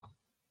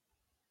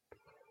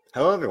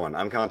Hello, everyone.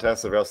 I'm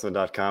Contest of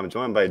Wrestling.com,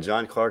 joined by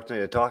John Clark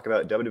tonight to talk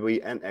about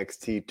WWE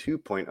NXT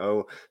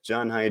 2.0.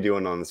 John, how you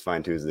doing on this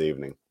fine Tuesday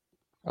evening?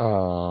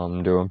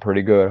 I'm doing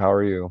pretty good. How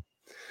are you?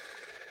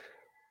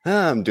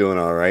 I'm doing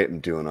all right.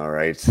 I'm doing all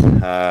right.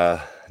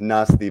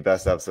 Not the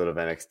best episode of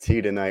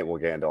NXT tonight. We'll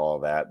get into all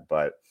that,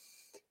 but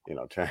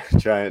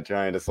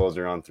trying to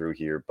soldier on through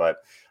here. But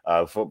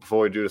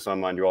before we do this, I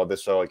remind you all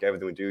this show, like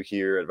everything we do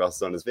here at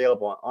WrestleZone, is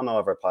available on all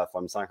of our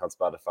platforms: SoundCloud,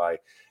 Spotify,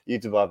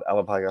 YouTube,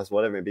 Apple Podcasts,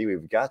 whatever it may be.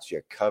 We've got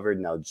you covered.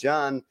 Now,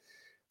 John.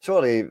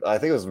 Shortly, I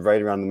think it was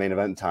right around the main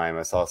event time.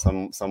 I saw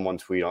someone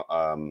tweet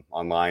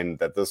online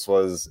that this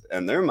was,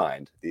 in their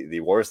mind, the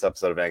worst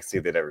episode of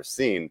NXT they'd ever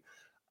seen.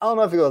 I don't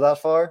know if you go that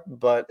far,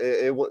 but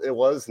it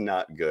was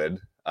not good.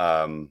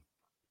 And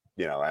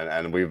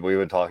we've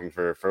been talking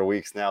for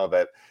weeks now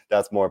that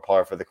that's more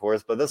par for the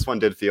course. But this one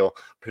did feel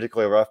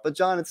particularly rough. But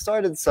John, it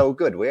started so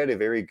good. We had a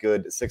very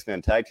good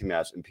six-man tag team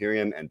match: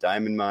 Imperium and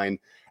Diamond Mine.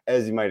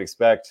 As you might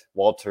expect,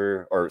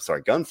 Gunther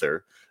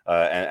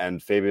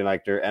and Fabian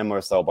Eichner and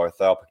Marcel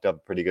Barthel picked up a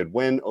pretty good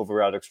win over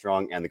Roderick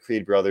Strong and the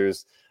Creed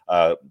brothers.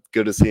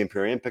 Good to see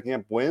Imperium picking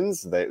up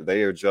wins.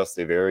 They are just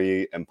a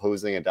very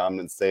imposing and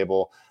dominant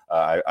stable.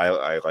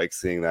 I like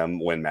seeing them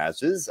win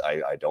matches.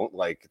 I don't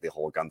like the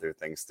whole Gunther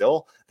thing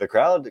still. The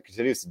crowd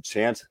continues to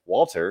chant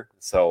Walter,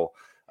 so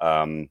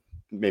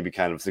maybe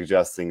kind of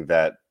suggesting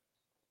that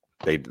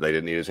they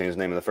didn't need to change the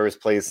name in the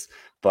first place.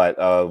 But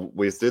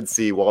we did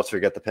see Walter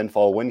get the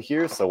pinfall win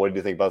here. So what do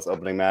you think about this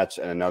opening match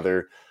and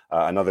another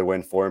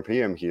win for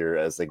Imperium here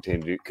as they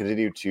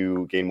continue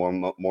to gain more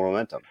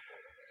momentum?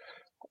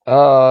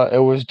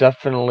 It was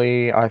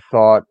definitely, I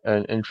thought,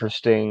 an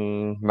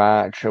interesting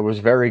match. It was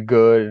very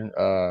good.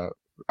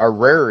 A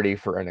rarity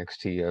for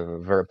NXT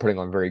of putting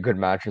on very good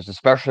matches,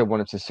 especially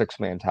when it's a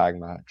six-man tag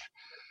match.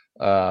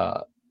 Uh,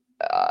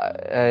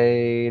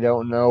 I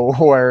don't know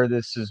where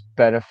this is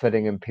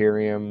benefiting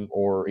Imperium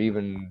or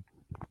even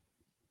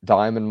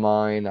Diamond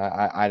Mine.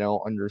 I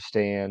don't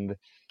understand.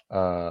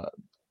 Uh,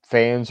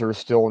 Fans are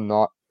still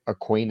not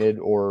acquainted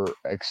or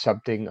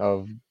accepting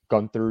of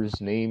Gunther's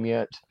name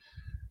yet.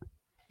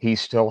 He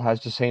still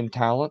has the same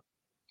talent.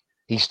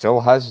 He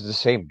still has the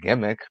same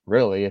gimmick,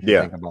 really, if you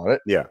Yeah, think about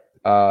it. yeah.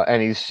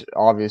 And he's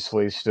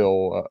obviously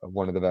still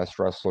one of the best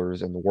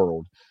wrestlers in the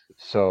world.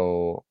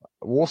 So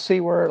we'll see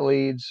where it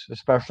leads,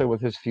 especially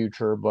with his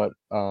future. But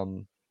I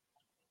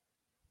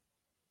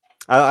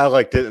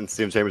liked it, and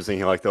Steven Chambers saying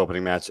he liked the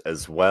opening match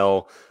as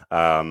well.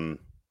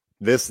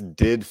 This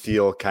did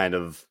feel kind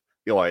of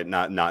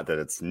not that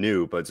it's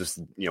new, but just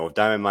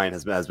Diamond Mine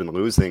has been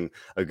losing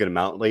a good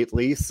amount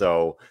lately,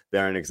 so they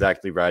aren't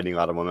exactly riding a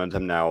lot of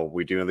momentum. Now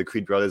we do know the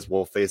Creed brothers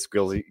will face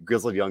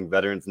Grizzled Young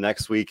Veterans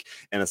next week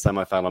in a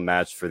semifinal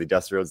match for the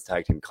Dusty Rhodes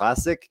Tag Team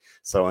Classic.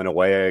 So in a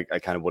way, I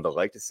kind of would have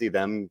liked to see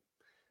them,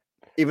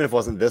 even if it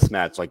wasn't this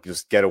match, like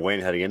just get a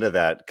win heading into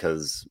that,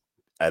 because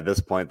at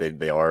this point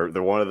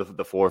they're one of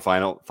the four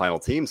final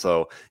teams.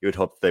 So you would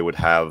hope they would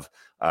have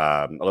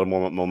a little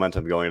more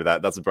momentum going into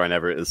that. That's what Brian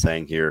Everett is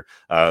saying here.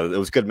 It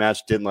was a good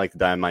match. Didn't like the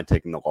Diamond Mine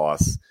taking the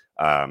loss.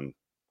 But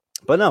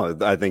no,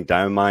 I think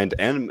Diamond Mine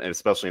and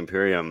especially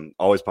Imperium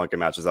always punking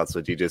matches. That's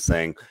what DJ's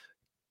saying.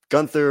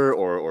 Gunther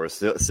or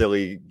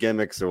silly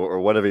gimmicks or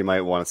whatever you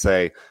might want to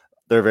say,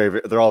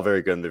 they're all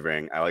very good in the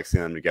ring. I like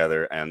seeing them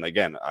together, and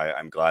again,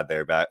 I'm glad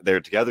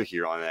they're together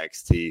here on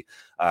NXT.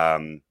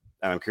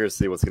 And I'm curious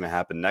to see what's going to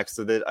happen next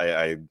with it.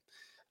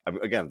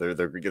 Again,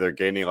 they're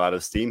gaining a lot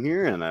of steam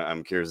here, and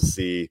I'm curious to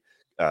see.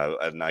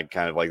 And I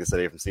kind of like this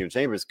idea from Steven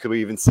Chambers. Could we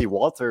even see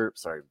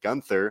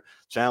Gunther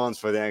challenge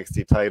for the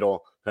NXT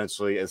title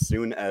potentially as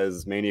soon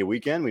as Mania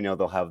weekend? We know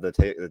they'll have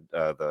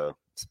the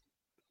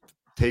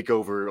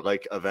takeover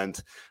like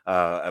event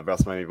at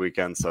WrestleMania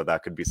weekend, so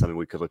that could be something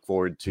we could look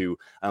forward to.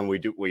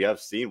 We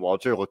have seen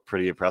Walter look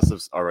pretty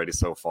impressive already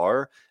so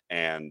far,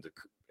 and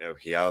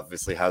he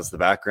obviously has the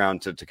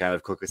background to kind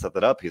of quickly set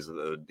that up. He's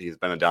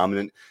been a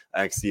dominant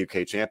NXT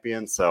UK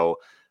champion, so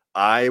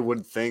I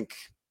would think,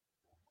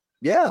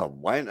 yeah,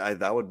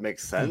 that would make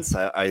sense.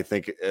 I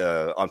think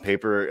on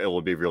paper it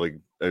will be really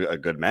a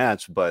good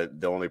match,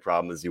 but the only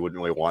problem is you wouldn't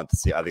really want to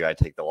see either guy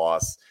take the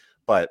loss.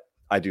 But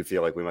I do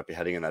feel like we might be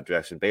heading in that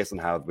direction based on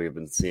how we've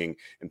been seeing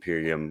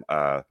Imperium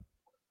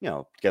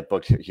get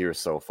booked here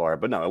so far.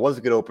 But no, it was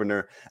a good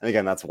opener. And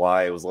again, that's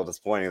why it was a little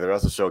disappointing. The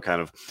rest of the show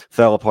kind of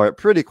fell apart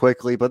pretty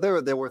quickly, but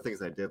there were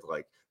things I did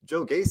like.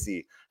 Joe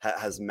Gacy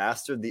has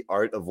mastered the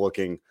art of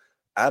looking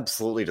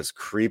absolutely just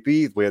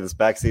creepy. We had this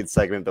backstage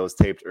segment that was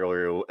taped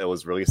earlier. It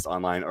was released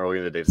online earlier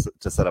in the day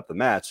to set up the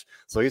match.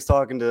 So he's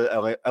talking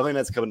to LA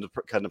Knight's cutting a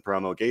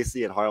promo.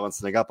 Gacy and Harlan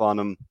sneak up on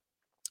him.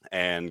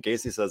 And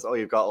Gacy says, "Oh,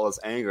 you've got all this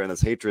anger and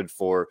this hatred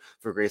for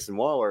Grayson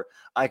Waller.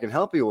 I can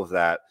help you with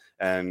that."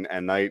 And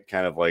Knight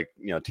kind of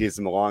teased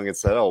him along and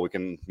said, "Oh, we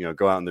can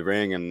go out in the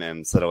ring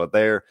and settle it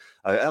there."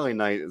 LA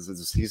Knight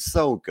he's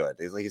so good.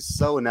 He's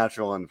so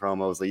natural in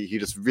promos. He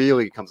just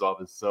really comes off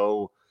as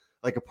so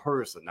like a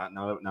person, not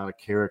a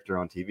character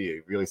on TV. He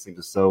really seemed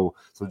to so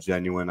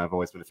genuine. I've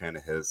always been a fan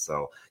of his,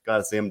 so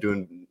gotta say I'm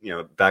doing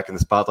back in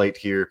the spotlight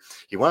here.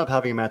 He wound up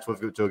having a match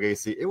with Joe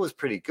Gacy. It was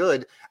pretty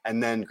good,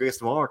 and then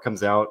Grayson Waller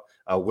comes out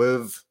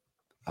with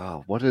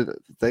what did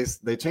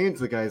they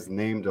changed the guy's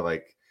name to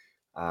like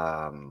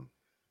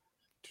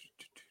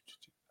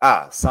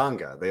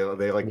Sangha.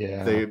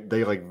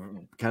 They like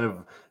kind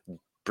of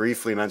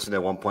briefly mentioned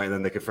at one point, and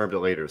then they confirmed it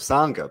later.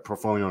 Sangha,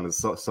 formerly known as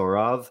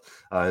Sorav,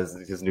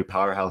 his new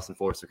powerhouse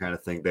enforcer kind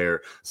of thing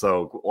there.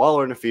 So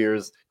Waller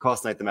interferes,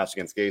 costs Knight the match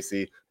against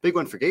Gacy. Big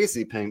one for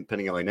Gacy,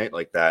 pinning LA Knight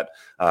like that.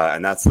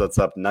 And that sets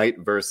up Knight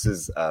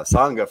versus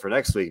Sangha for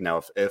next week.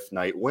 Now, if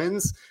Knight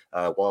wins,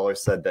 Waller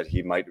said that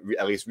he might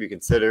at least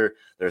reconsider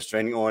their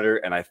restraining order.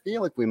 And I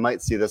feel like we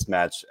might see this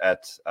match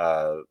at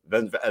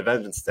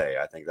Vengeance Day.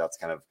 I think that's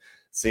kind of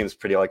seems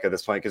pretty like at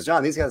this point, because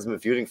John, these guys have been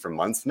feuding for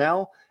months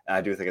now, and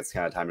I do think it's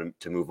kind of time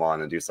to move on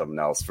and do something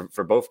else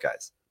for both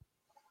guys.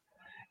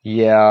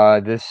 Yeah,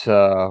 this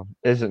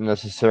isn't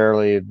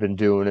necessarily been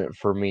doing it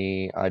for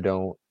me. I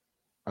don't.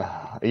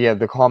 Yeah,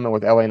 the comment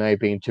with LA Knight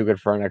being too good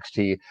for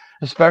NXT,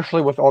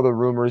 especially with all the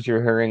rumors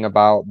you're hearing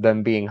about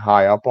them being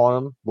high up on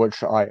him,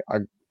 which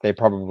they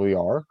probably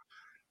are.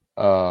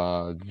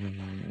 LA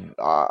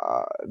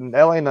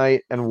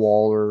Knight and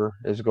Waller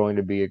is going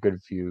to be a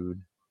good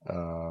feud.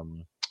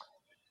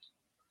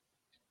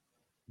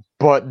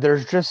 But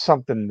there's just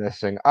something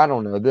missing. I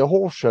don't know. The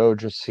whole show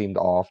just seemed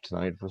off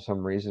tonight for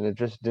some reason. It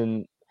just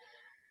didn't.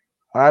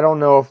 I don't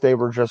know if they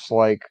were just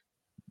like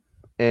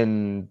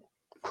in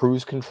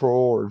cruise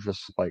control or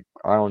just like,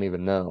 I don't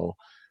even know.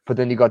 But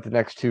then you got the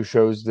next two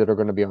shows that are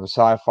going to be on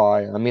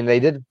Sci-Fi. I mean, they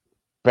did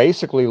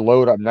basically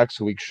load up next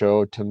week's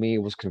show. To me,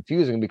 it was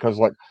confusing because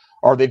like,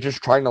 are they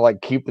just trying to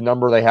like keep the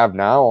number they have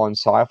now on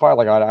Sci-Fi?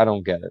 Like, I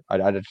don't get it.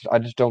 I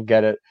just don't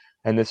get it.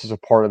 And this is a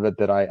part of it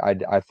that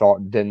I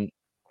thought didn't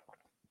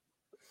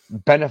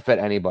benefit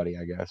anybody,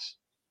 I guess.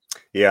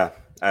 Yeah,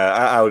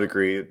 I would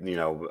agree.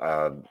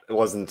 It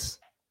wasn't,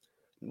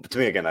 to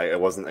me, again, it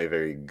wasn't a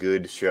very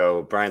good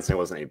show. Brian saying it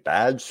wasn't a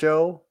bad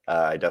show.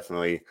 I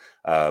definitely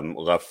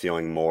left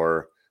feeling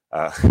more.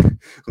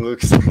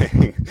 Luke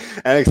saying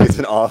NXT's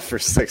been off for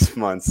 6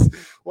 months.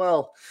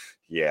 Well,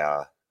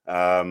 yeah.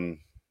 Yeah.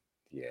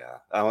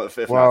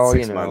 If not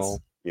 6 months,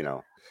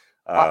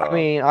 I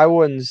mean, I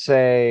wouldn't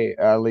say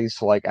at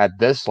least like at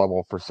this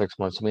level for 6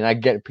 months. I mean, I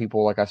get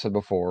people, like I said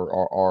before,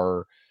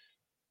 are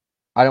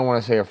I don't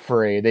want to say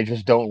afraid. They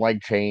just don't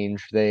like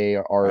change. They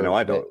are I know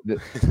I don't. the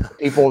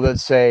people that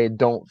say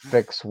don't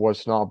fix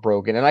what's not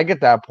broken. And I get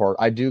that part.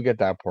 I do get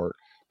that part.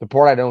 The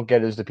part I don't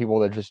get is the people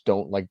that just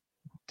don't like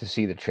to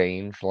see the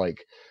change.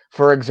 Like,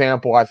 for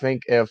example, I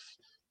think if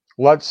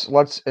let's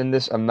in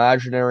this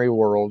imaginary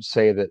world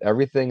say that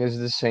everything is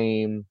the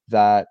same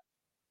that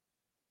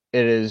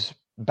it is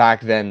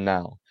back then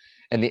now.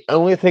 And the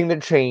only thing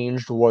that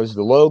changed was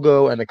the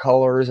logo and the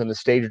colors and the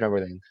stage and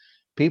everything.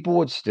 People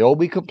would still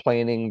be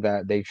complaining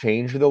that they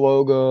changed the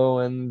logo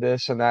and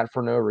this and that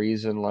for no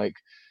reason. Like,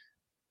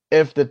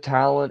 if the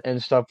talent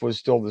and stuff was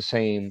still the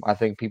same, I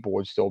think people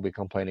would still be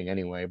complaining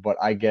anyway. But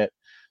I get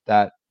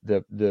that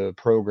the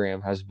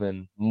program has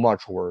been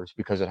much worse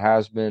because it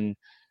has been.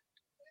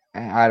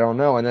 I don't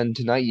know. And then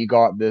tonight you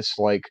got this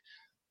like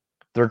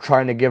they're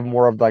trying to give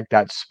more of like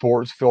that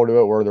sports feel to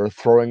it where they're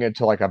throwing it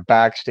to like a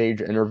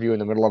backstage interview in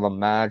the middle of a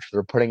match.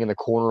 They're putting in the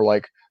corner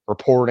like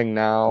reporting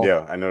now.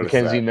 Yeah, I noticed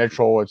Mackenzie that.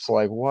 Mitchell. It's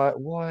like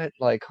what?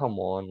 Like, come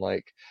on.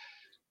 Like,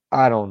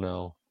 I don't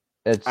know.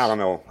 I don't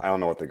know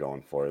what they're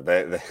going for.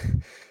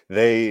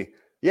 They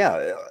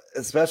yeah,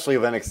 especially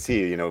with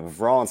NXT,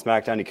 Raw and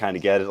SmackDown, you kind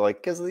of get it,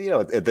 like, because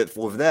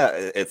with that,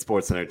 it's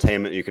sports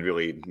entertainment. You could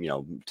really,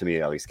 to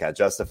me at least, kind of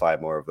justify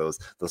more of those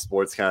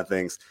sports kind of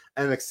things.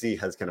 NXT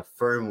has kind of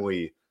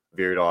firmly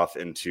veered off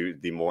into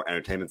the more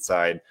entertainment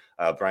side.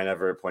 Brian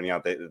Everett pointing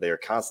out that they are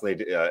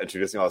constantly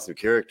introducing all these new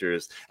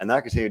characters, and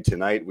that continued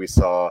tonight. We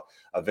saw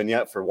a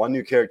vignette for one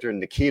new character,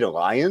 Nikita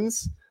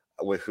Lyons,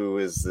 who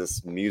is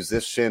this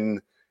musician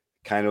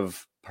kind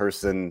of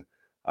person.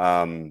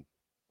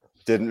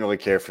 Didn't really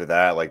care for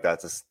that. Like,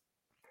 that's just,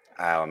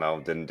 I don't know,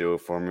 didn't do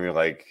it for me.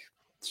 Like,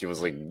 she was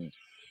like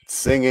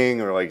singing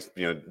or like,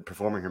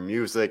 performing her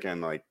music,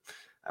 and like,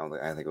 I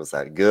think it was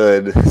that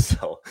good.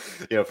 So,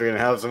 if you're gonna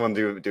have someone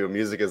do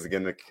music as a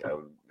gimmick, I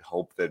would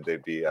hope that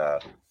they'd be.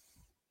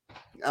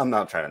 I'm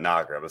not trying to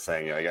knock her. I'm just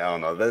saying, I don't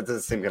know, that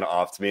does seem kind of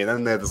off to me. And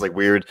then they have this like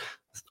weird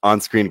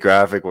on-screen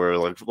graphic where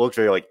it looks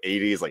very like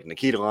 80s, like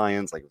Nikita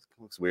Lyons, like,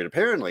 looks weird.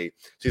 Apparently,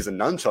 she's a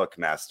nunchuck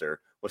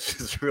master, which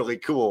is really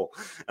cool,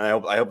 and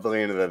I hope they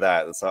lean into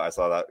that. So I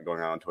saw that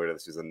going on Twitter,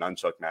 that she's a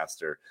nunchuck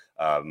master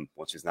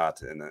when she's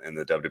not in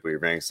the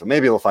WWE ring. So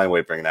maybe they'll find a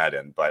way to bring that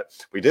in. But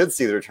we did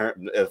see the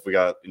return, if we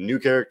got new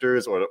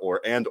characters or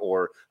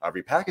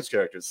repackaged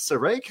characters.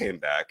 Saray came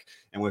back,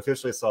 and we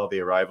officially saw the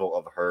arrival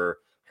of her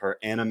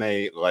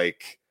anime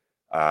like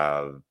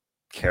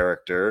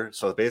character.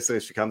 So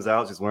basically, she comes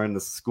out, she's wearing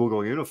this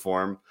schoolgirl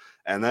uniform,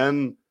 and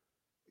then,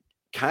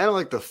 kind of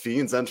like the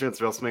Fiend's entrance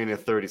to WrestleMania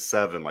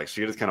 37, like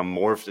she just kind of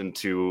morphed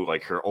into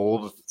like her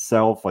old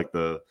self, like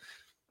the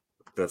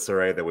the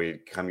Saray that we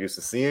come used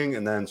to seeing,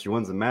 and then she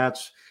wins the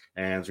match,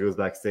 and she goes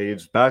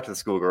backstage, back to the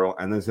schoolgirl,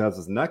 and then she has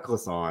this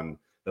necklace on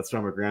that's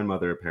from her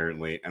grandmother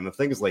apparently, and the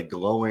thing is like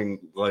glowing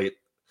light,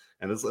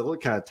 and it's a little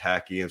kind of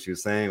tacky. And she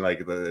was saying like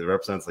it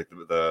represents like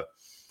the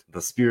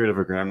spirit of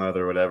her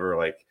grandmother or whatever.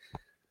 Like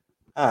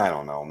I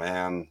don't know,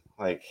 man.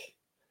 Like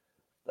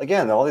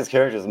again, all these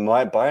characters,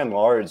 by and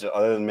large,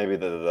 other than maybe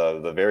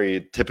the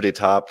very tippity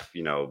top,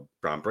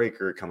 Braun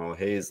Breaker, Carmelo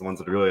Hayes, the ones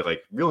that are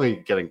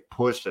really getting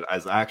pushed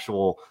as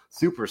actual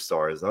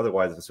superstars.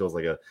 Otherwise, it just feels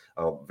like a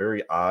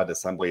very odd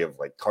assembly of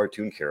like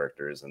cartoon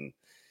characters, and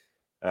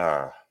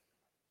I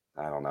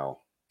don't know.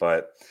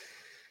 But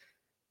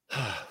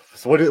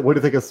so, what do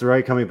you think of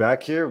Saray coming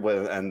back here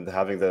and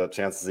having the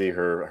chance to see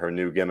her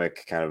new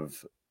gimmick, kind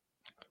of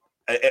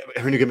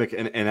her new gimmick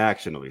in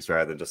action, at least,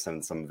 rather than just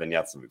some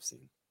vignettes that we've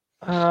seen?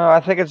 I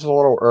think it's a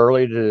little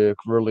early to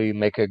really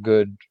make a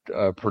good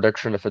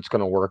prediction if it's going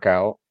to work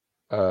out.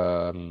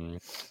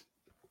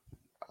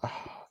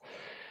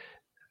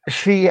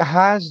 She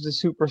has the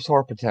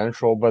superstar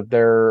potential, but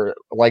they're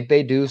like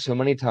they do so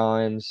many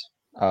times,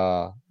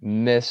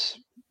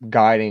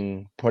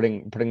 misguiding,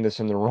 putting this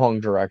in the wrong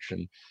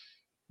direction.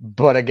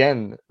 But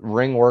again,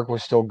 ring work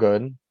was still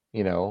good,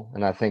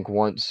 and I think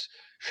once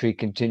she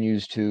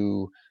continues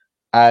to,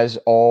 as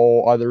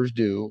all others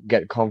do,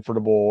 get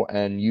comfortable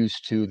and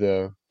used to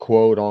the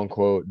quote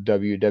unquote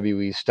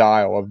WWE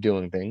style of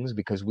doing things,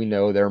 because we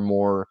know they're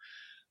more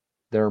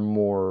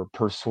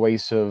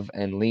persuasive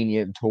and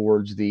lenient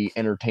towards the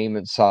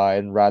entertainment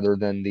side rather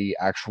than the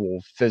actual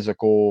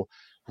physical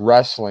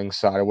wrestling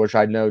side, which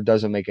I know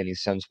doesn't make any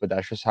sense, but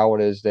that's just how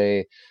it is.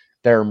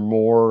 They're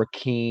more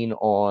keen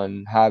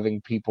on having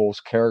people's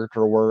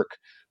character work,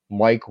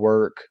 mic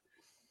work,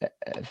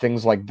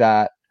 things like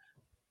that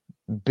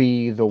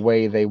be the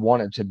way they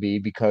want it to be,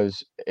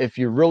 because if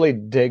you really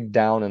dig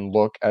down and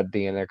look at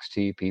the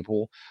NXT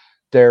people,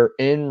 their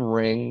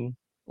in-ring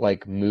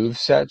like move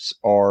sets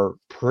are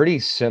pretty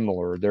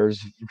similar. There's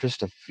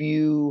just a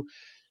few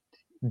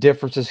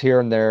differences here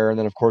and there, and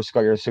then of course you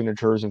got your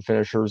signatures and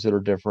finishers that are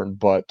different,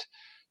 but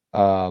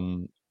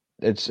um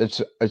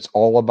it's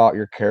all about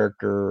your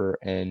character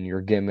and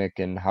your gimmick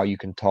and how you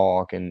can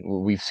talk, and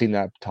we've seen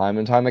that time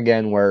and time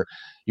again where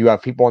you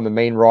have people on the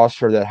main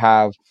roster that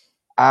have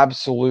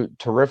absolute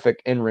terrific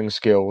in-ring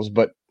skills,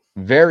 but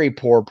very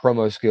poor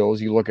promo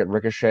skills. You look at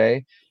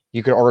Ricochet,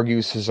 you could argue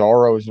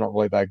Cesaro is not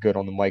really that good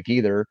on the mic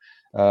either.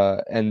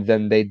 And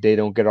then they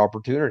don't get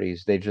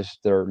opportunities.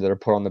 They're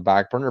put on the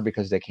back burner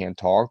because they can't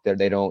talk.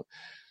 They don't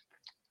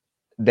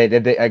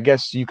they I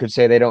guess you could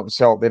say they don't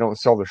sell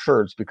the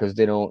shirts because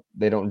they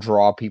don't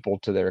draw people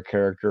to their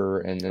character,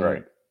 and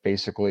Right.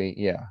 basically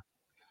yeah.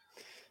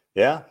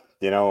 Yeah,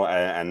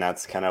 and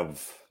that's kind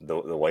of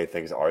the way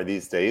things are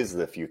these days.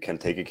 If you can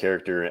take a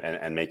character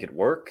and make it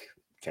work,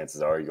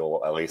 chances are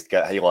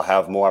you'll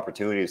have more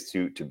opportunities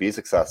to be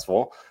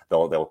successful.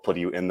 They'll put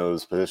you in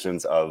those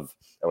positions of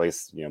at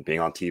least being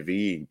on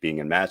TV, being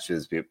in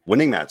matches,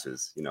 winning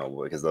matches.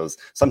 Because those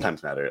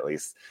sometimes matter at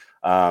least.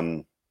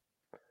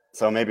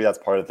 So maybe that's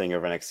part of the thing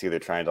of NXT. They're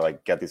trying to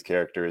get these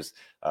characters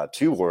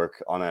to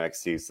work on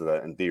NXT, so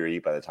that in theory,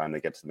 by the time they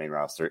get to the main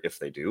roster, if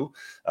they do,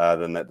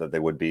 then that they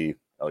would be,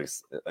 at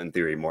least in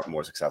theory,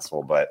 more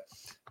successful. But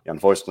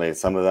unfortunately,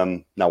 some of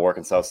them not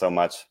working so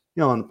much.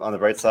 On the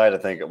bright side, I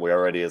think we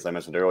already, as I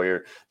mentioned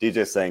earlier,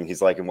 DJ saying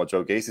he's liking what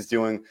Joe Gacy's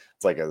doing.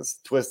 It's like a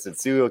twisted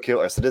serial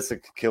killer, a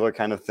sadistic killer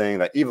kind of thing,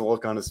 that evil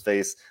look on his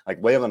face,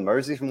 like Waylon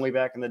Mersey from way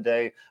back in the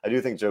day. I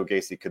do think Joe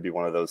Gacy could be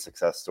one of those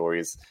success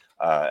stories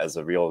as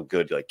a real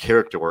good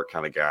character work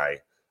kind of guy.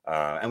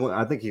 And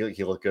I think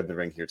he looked good in the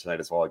ring here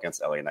tonight as well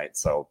against LA Knight.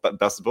 So, but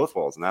best of both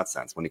worlds in that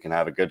sense. When you can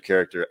have a good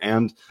character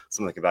and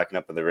someone that can back it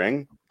up in the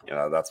ring,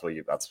 that's what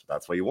you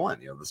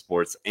want. The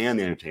sports and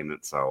the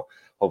entertainment. So,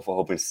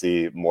 hoping to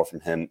see more from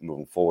him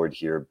moving forward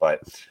here.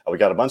 But we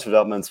got a bunch of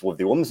developments with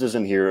the women's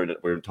division here.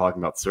 We're talking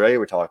about Saray.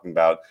 We're talking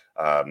about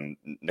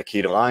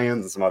Nikita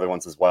Lyons and some other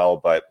ones as well.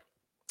 But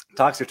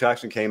Toxic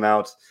Attraction came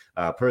out.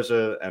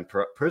 Persia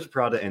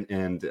Prada and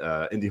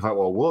Indy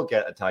Hartwell will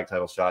get a tag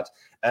title shot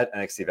at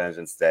NXT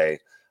Vengeance Day.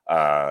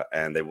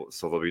 And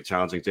they'll be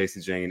challenging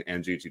JC Jane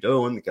and Gigi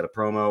Dolan to get a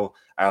promo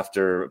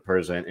after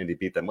Persia and Indy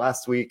beat them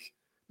last week.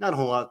 Not a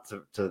whole lot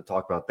to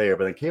talk about there.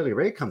 But then Kaylee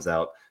Ray comes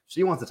out.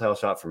 She wants a title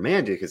shot for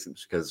Mandy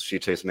because she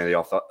chased Mandy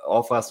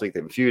off last week.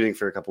 They've been feuding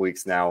for a couple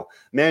weeks now.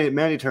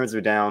 Mandy turns her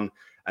down.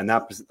 And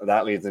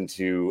that leads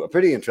into a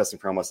pretty interesting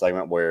promo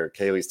segment where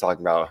Kaylee's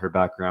talking about her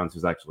background. She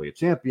was actually a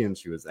champion.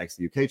 She was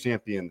ex-UK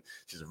champion.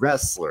 She's a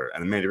wrestler.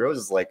 And Mandy Rose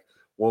is like,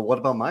 well, what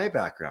about my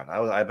background?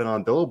 I've been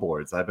on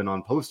billboards. I've been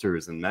on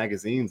posters and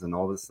magazines and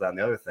all this, that, and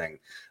the other thing.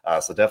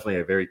 So definitely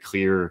a very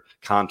clear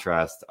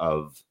contrast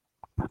of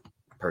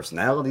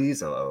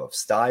personalities, of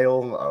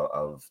style,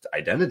 of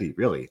identity,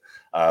 really.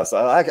 So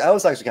I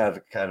was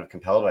actually kind of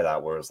compelled by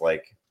that, where it's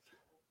like,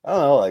 I don't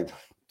know,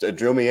 it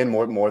drew me in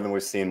more than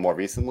we've seen more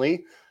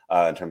recently,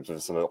 in terms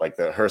of some of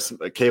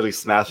Kaylee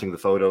smashing the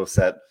photo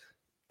set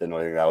Didn't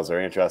really think that was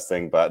very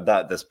interesting, but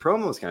this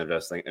promo was kind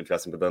of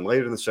interesting. But then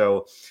later in the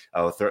show,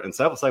 in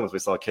several segments, we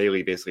saw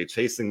Kaylee basically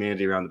chasing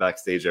Mandy around the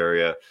backstage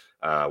area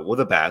with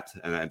a bat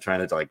and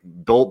trying to like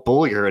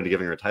bully her into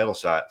giving her a title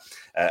shot.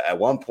 At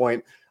one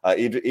point,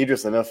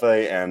 Idris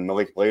Enofe and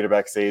Malik Blade are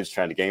backstage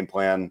trying to game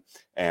plan,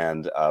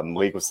 and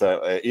Malik was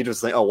Idris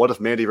saying, "Oh, what if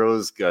Mandy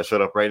Rose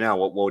showed up right now?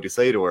 What would you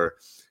say to her?"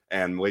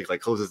 And Malik like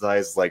closes his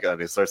eyes, like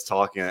and he starts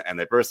talking, and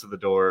they burst through the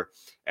door,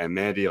 and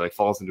Mandy like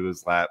falls into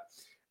his lap.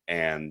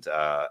 And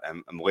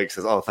Malik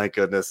says, "Oh, thank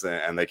goodness!"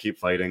 And they keep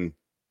fighting.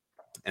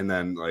 And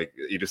then like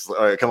you just,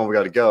 all right, come on, we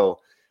got to go.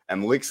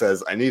 And Malik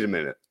says, "I need a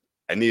minute.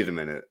 I need a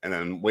minute." And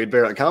then Wade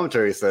Barrett on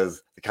commentary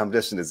says, "The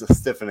competition is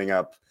stiffening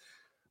up."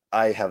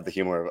 I have the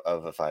humor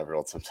of a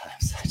 5-year-old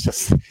sometimes. I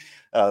just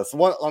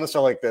on a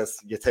show like this,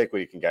 you take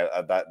what you can get.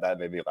 That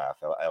made me laugh.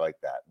 I like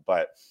that.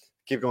 But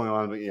keep going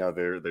on. You know,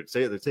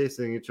 they're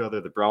chasing each other.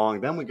 They're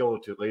brawling. Then we go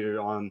to later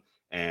on,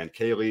 and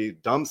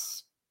Kaylee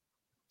dumps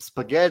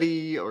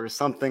spaghetti or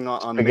something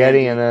on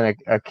spaghetti Mandy. And then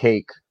a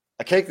cake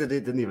that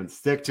didn't even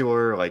stick to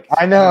her. Like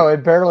I know,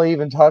 it barely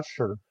even touched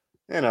her.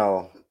 You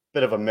know,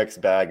 bit of a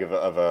mixed bag of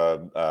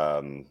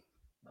a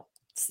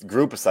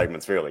group of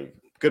segments. Really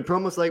good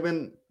promo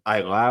segment.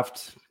 I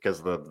laughed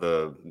because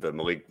the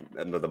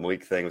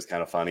Malik thing was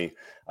kind of funny,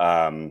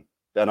 and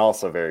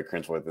also very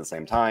cringeworthy at the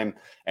same time.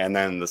 And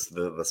then the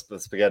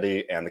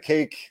spaghetti and the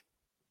cake,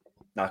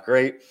 not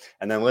great.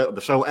 And then the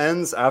show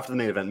ends after the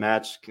main event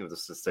match.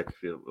 Just to stick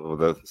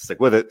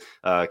with it.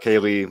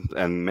 Kaylee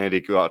and Mandy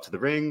go out to the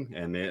ring,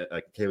 and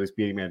Kaylee's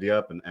beating Mandy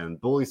up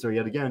and bullies her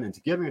yet again into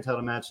giving her a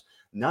title match.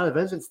 Not a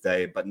Vengeance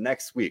Day, but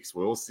next week. So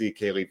we'll see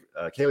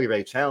Kaylee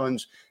Ray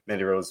challenge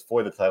Mandy Rose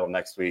for the title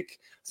next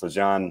week. So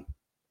John,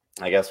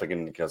 I guess we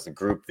can just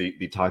group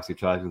the Toxic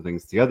Attraction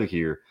things together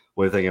here.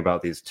 What are you thinking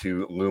about these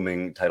two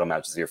looming title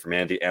matches here for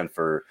Mandy and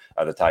for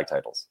the tag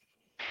titles?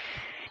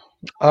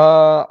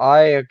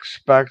 I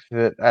expect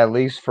that at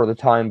least for the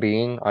time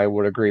being, I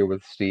would agree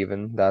with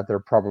Steven that they're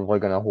probably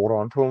going to hold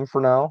on to him for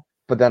now.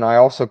 But then I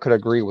also could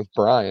agree with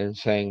Brian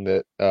saying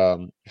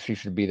that she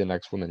should be the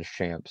next women's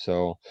champ.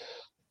 So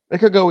it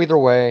could go either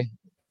way.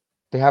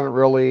 They haven't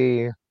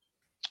really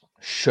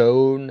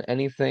shown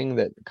anything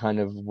that kind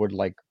of would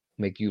like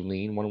make you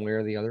lean one way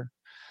or the other.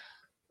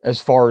 As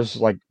far as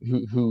like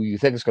who you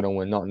think is going to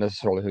win, not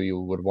necessarily who you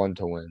would want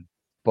to win.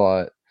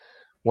 But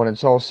when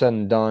it's all said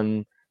and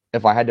done,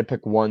 if I had to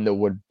pick one that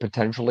would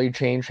potentially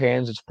change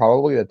hands, it's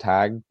probably the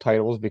tag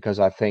titles, because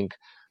I think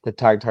the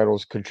tag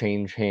titles could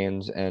change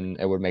hands and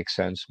it would make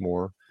sense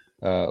more.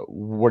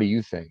 What do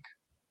you think?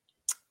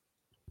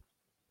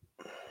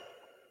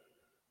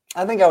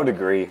 I think I would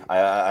agree.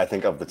 I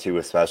think of the two,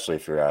 especially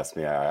if you ask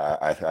me,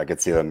 I could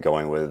see them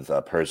going with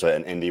Persia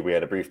and Indy. We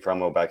had a brief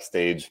promo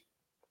backstage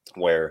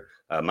where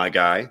my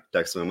guy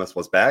Dex Lumis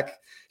was back.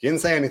 He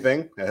didn't say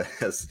anything,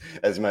 as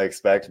you might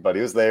expect, but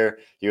he was there.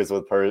 He was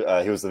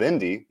with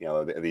Indy. You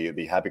know,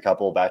 the happy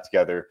couple back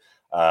together.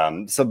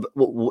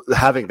 So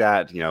having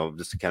that, you know,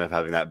 just kind of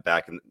having that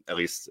back in at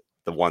least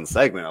the one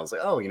segment, I was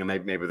like, oh, you know,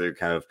 maybe they're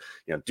kind of,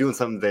 you know, doing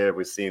something there.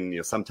 We've seen, you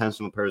know, some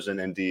tension with Persia and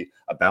Indy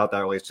about that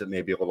relationship,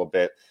 maybe a little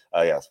bit.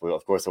 Yes, we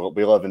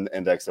love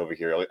Index over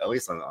here, at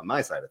least on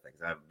my side of things.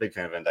 I'm a big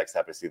fan of Index.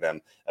 Happy to see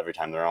them every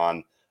time they're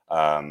on.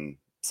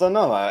 So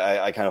no,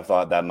 I kind of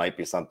thought that might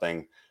be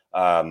something.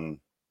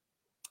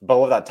 But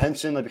with that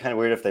tension, it'd be kind of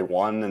weird if they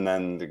won, and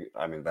then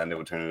then it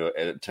would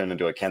turn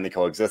into a can they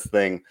coexist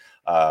thing.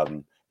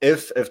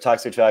 If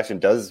Toxic Attraction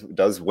does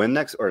win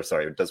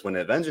does win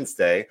at Vengeance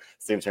Day,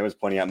 Steven Chambers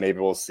pointing out maybe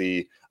we'll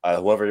see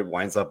whoever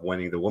winds up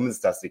winning the Women's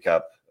Dusty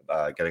Cup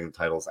getting the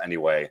titles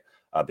anyway.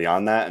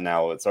 Beyond that, and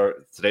now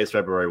today's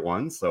February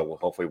 1, so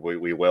hopefully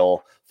we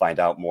will find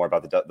out more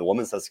about the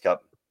Women's Dusty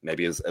Cup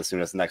maybe as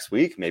soon as next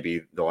week.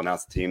 Maybe they'll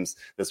announce the teams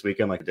this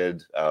weekend like they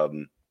did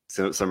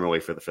similarly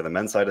for the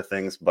men's side of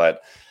things.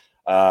 But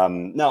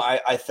no,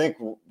 I think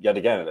yet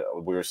again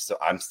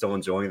I'm still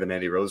enjoying the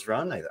Mandy Rose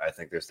run. I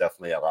think there's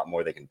definitely a lot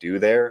more they can do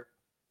there.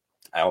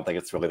 I don't think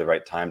it's really the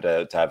right time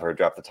to have her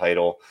drop the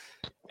title.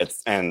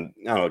 And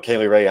I don't know,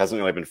 Kaylee Ray hasn't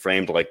really been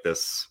framed like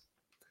this,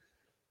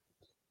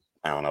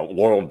 I don't know,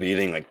 world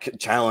beating like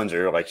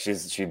challenger. Like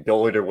she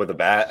bullied her with a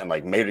bat and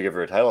like made her give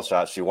her a title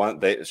shot. She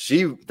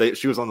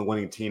was on the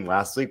winning team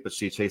last week, but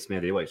she chased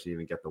Mandy away. She didn't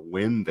even get the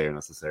win there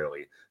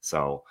necessarily.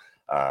 So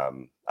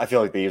I feel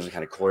like they usually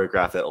kind of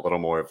choreograph it a little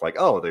more of like,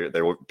 oh,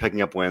 they're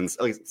picking up wins,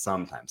 at least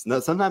sometimes. No,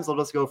 sometimes they'll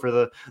just go for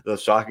the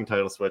shocking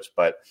title switch,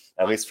 but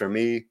at least for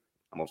me,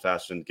 I'm old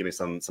fashioned. Give me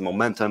some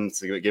momentum,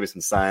 give me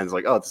some signs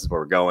like, oh, this is where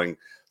we're going.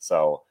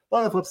 So, but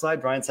on the flip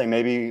side, Brian's saying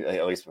maybe,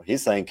 at least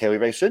he's saying, Kaylee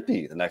Ray should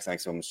be the next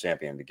women's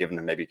champion, given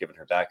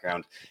her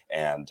background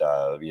and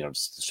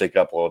just shake it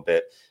up a little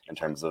bit in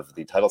terms of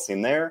the title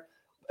scene there.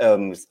 At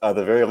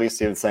the very least,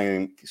 he was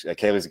saying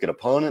Kaylee's a good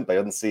opponent, but I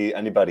didn't see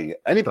anybody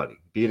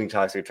beating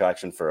Toxic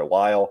Attraction for a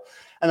while,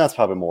 and that's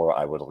probably more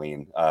I would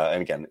lean.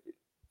 And again,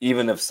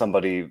 even if some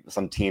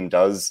team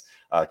does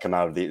come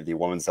out of the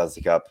Women's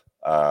Dusty Cup,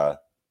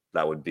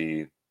 that would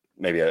be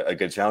maybe a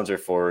good challenger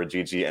for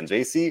Gigi and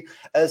JC.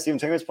 As Steven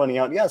Taylor is pointing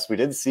out, yes, we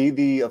did see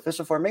the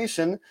official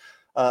formation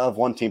of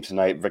one team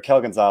tonight.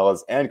 Raquel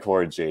Gonzalez and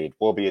Cora Jade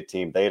will be a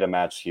team. They had a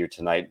match here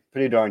tonight,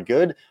 pretty darn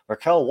good.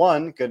 Raquel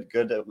won, good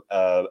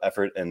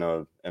effort in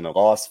a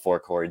loss for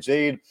Cora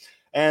Jade.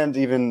 And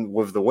even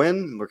with the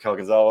win, Raquel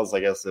Gonzalez, I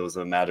guess it was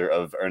a matter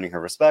of earning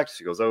her respect.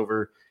 She goes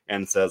over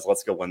and says,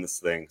 let's go win this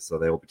thing. So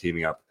they will be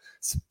teaming up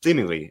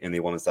seemingly in the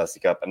Women's Dusty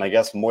Cup. And I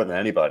guess more than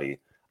anybody,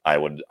 I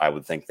would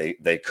think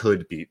they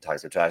could beat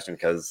Toxic Attraction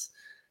because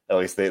at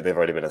least they've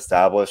already been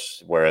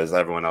established, whereas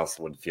everyone else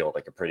would feel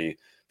like a pretty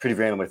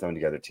randomly thrown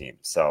together team.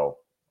 So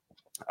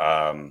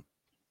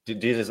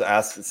DJ just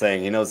asked,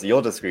 saying he knows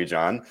you'll disagree,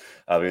 John.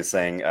 He was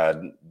saying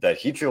that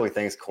he truly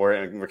thinks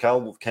Cora and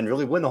Raquel can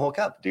really win the whole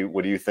cup.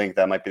 What do you think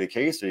that might be the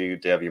case? Or do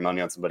you have your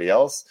money on somebody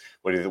else?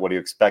 What are you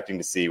expecting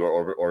to see?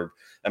 Or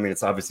I mean,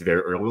 it's obviously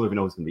very early. We don't even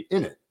know who's going to be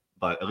in it.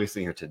 But at least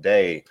in here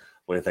today,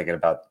 what are you thinking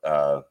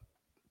about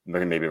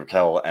maybe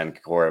Raquel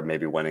and Cora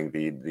maybe winning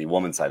the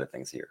women's side of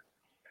things here?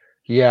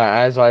 Yeah,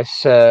 as I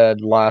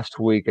said last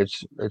week,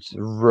 it's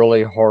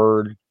really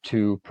hard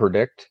to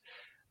predict.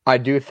 I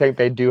do think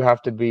they do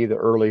have to be the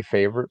early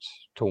favorites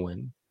to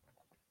win,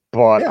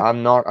 but Yeah.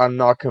 I'm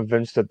not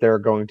convinced that they're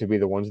going to be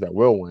the ones that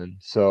will win.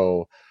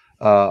 So,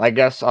 I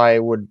guess I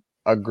would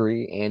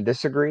agree and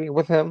disagree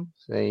with him.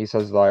 He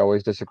says that I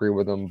always disagree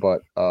with him,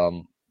 but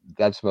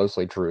that's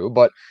mostly true.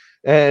 But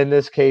in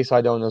this case, I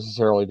don't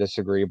necessarily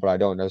disagree, but I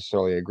don't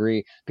necessarily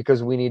agree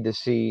because we need to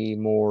see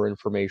more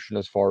information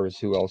as far as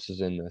who else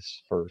is in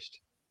this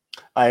first.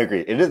 I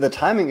agree. The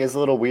timing is a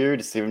little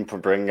weird, even for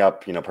bringing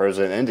up,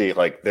 Persia and Indy.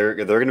 Like they're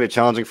going to be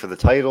challenging for the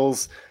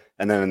titles,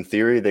 and then in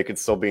theory they could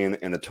still be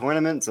in the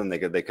tournaments, and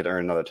they could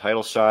earn another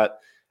title shot.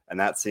 And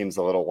that seems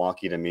a little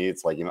wonky to me.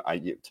 It's like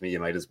to me, you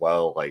might as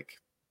well I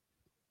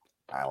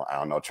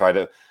don't know, try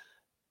to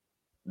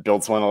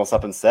build someone else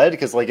up instead,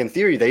 because like in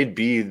theory they'd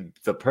be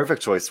the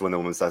perfect choice to win the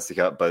Women's Dusty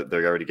Cup, but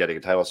they're already getting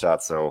a title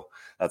shot, so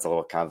that's a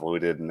little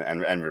convoluted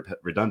and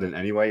redundant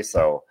anyway.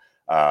 So.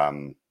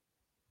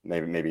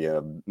 Maybe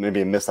a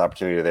missed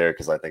opportunity there,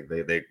 because I think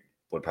they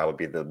would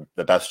probably be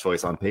the best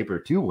choice on paper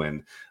to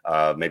win.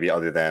 Maybe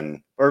other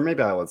than, or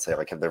maybe I would say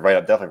like they're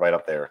definitely right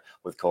up there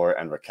with Cora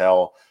and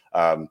Raquel.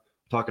 I'm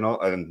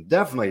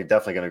definitely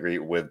going to agree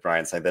with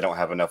Brian saying they don't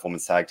have enough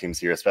women's tag teams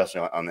here,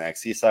 especially on the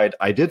NXT side.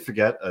 I did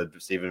forget,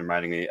 Stephen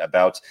reminding me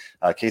about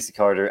Casey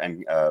Carter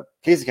and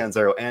Casey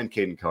Canzaro and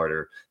Kaden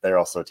Carter. They're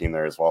also a team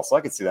there as well, so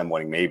I could see them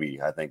winning.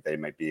 Maybe I think they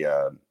might be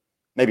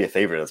maybe a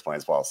favorite at this point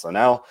as well. So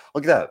now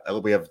look at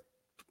that. We have,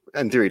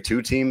 in theory,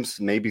 two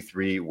teams, maybe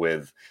three,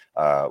 with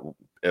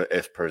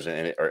if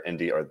Persia or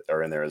Indy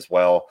are in there as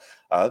well.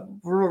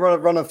 We're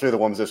running through the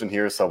one position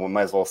here, so we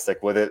might as well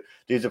stick with it.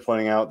 DJ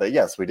pointing out that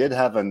yes, we did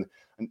have an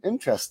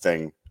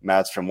interesting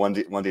match from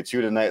 1D2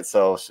 tonight.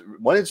 So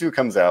 1D2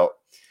 comes out,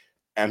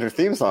 and her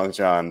theme song,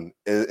 John,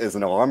 is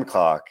an alarm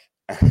clock,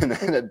 and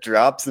then it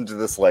drops into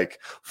this like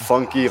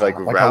funky like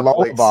rap, a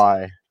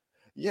lullaby.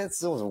 Yeah, it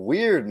was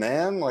weird,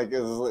 man. Like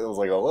it was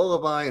like a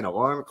lullaby, an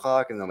alarm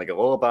clock, and then like a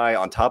lullaby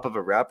on top of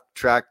a rap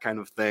track kind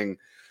of thing.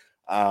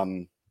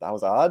 That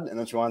was odd. And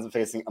then she winds up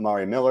facing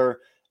Amari Miller.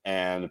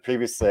 And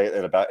previously,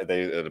 at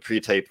the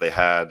pre-tape, they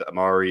had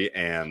Amari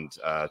and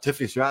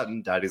Tiffany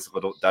Stratton, Daddy's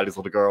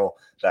little girl,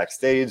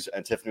 backstage,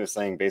 and Tiffany was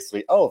saying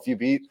basically, "Oh, if you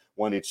beat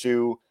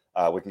 1D2,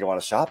 we can go on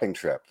a shopping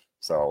trip."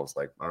 So I was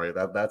like, "All right,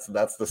 that's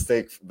the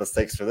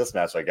stakes for this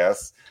match, I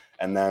guess."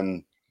 And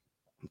then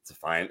it's a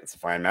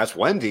fine match.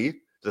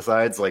 Wendy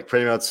decides, like,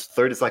 pretty much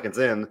 30 seconds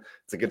in,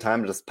 it's a good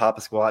time to just pop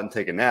a squat and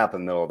take a nap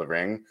in the middle of the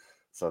ring.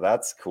 So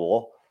that's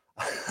cool.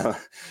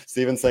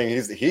 Steven saying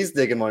he's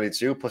digging Wendy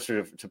too, push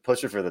her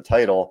for the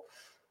title.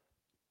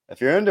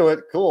 If you're into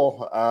it,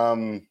 cool.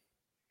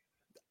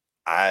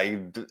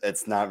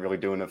 It's not really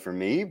doing it for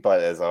me,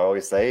 but as I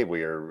always say,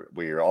 we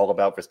are all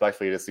about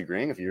respectfully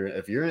disagreeing. If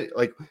you're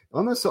like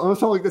on a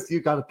show like this, you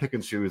got to pick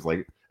and choose.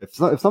 Like if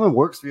something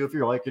works for you, if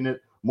you're liking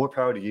it, more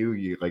power to you.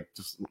 You like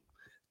just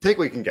take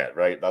what you can get,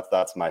 right?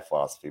 That's my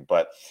philosophy.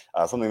 But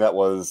something that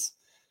was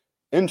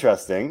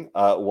interesting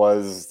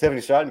was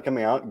Tiffany Stratton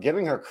coming out,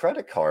 giving her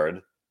credit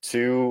card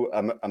to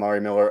Amari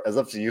Miller as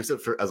if to use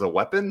it as a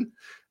weapon,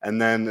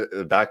 and then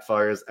it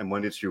backfires and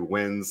Wendy Chu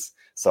wins.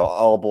 So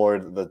all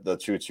aboard the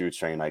choo-choo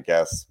train, I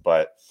guess.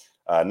 But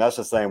not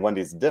just saying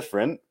Wendy's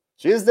different.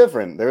 She is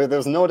different.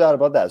 There's no doubt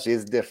about that. She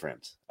is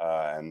different.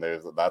 And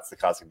that's the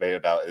classic debate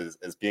about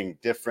is being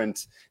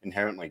different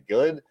inherently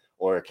good,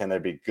 or can there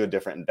be good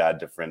different and bad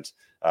different?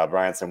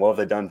 Brian saying, what have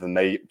they done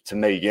to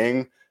Mei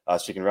Ying?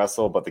 She can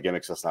wrestle, but the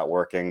gimmick's just not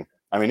working.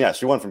 I mean, yeah,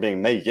 she went from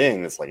being Mei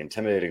Ying, this like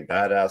intimidating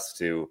badass,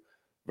 to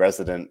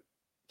resident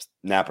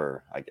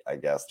napper, I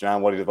guess.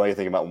 John, what do you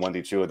think about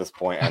Wendy Chu at this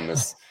point and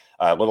this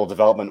little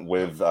development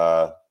with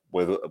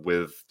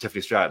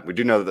Tiffany Stratton? We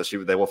do know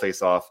that they will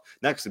face off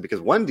next,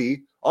 because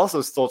Wendy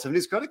also stole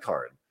Tiffany's credit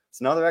card,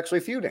 so now they're actually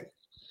feuding.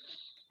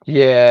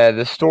 Yeah,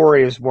 the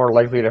story is more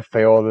likely to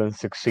fail than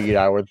succeed,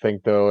 I would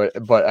think, though.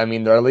 But I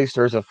mean, at least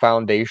there's a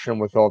foundation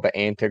with all the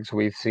antics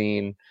we've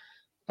seen.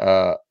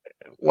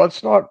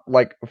 Let's not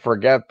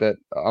forget that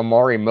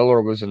Amari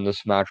Miller was in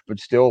this match, but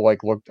still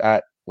looked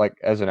at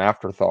as an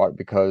afterthought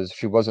because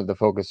she wasn't the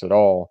focus at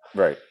all.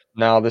 Right.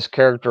 Now this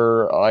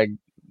character, like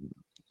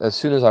as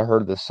soon as I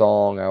heard the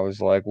song, I was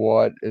like,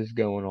 "What is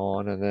going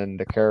on?" And then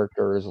the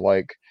character is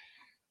like,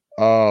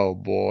 "Oh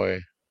boy,"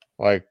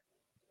 like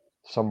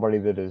somebody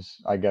that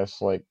is, I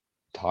guess, like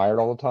tired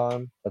all the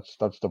time.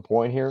 That's the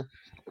point here.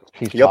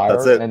 She's Yep,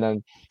 that's tired, it. and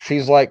then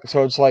she's like,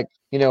 so it's like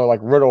like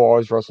Riddle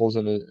always wrestles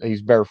and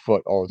he's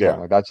barefoot all the time.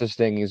 Yeah. Like that's his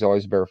thing. He's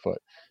always barefoot.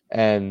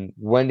 And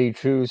Wendy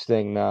Chu's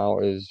thing now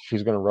is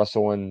she's gonna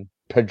wrestle in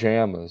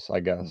pajamas, I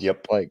guess.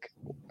 Yep. Like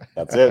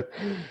That's it.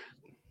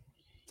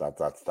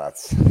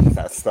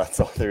 That's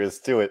all there is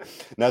to it.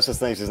 And that's just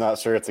saying she's not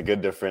sure it's a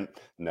good different.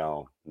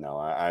 No.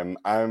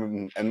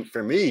 And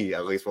for me,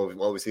 at least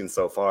what we've seen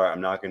so far,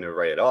 I'm not going to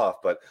write it off,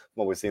 but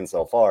what we've seen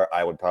so far,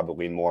 I would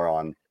probably lean more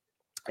on.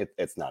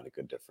 It's not a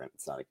good different.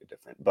 It's not a good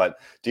different. But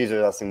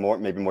DJ wrestling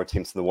maybe more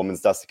teams to the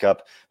Women's Dusty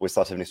Cup. We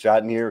saw Tiffany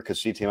Stratton here because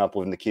she teamed up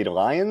with Nikita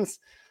Lyons.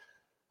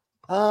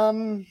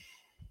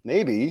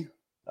 Maybe.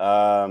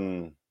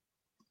 I'm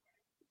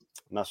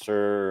not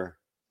sure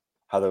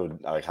how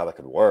that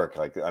could work.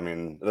 Like, I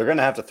mean, they're going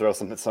to have to throw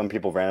some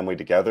people randomly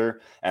together,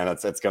 and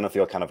it's going to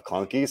feel kind of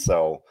clunky.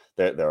 So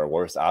there are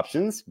worse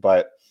options,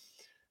 but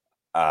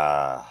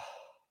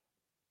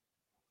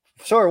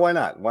sure, why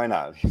not? Why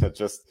not?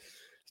 Just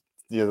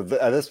at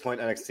this point,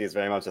 NXT is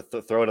very much a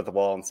throw it at the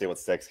wall and see what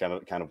sticks kind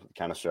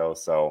of show.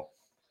 So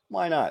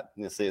why not?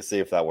 See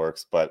if that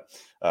works. But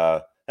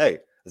hey,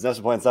 as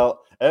Nestor points out,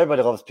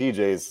 everybody loves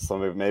PJs, so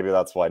maybe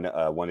that's why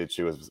Wendy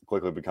Chu is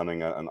quickly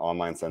becoming an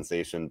online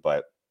sensation.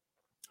 But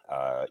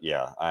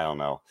yeah, I don't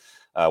know.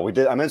 I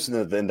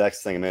mentioned the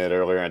index thing a minute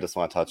earlier, and I just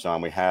want to touch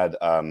on. We had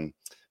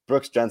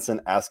Brooks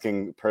Jensen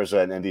asking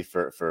Persia and Indy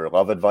for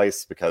love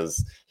advice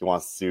because he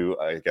wants to,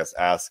 I guess,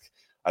 ask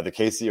either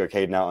Casey or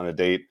Caden out on a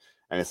date.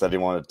 And he said he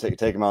wanted to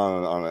take him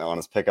on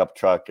his pickup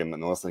truck and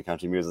listen to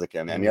country music.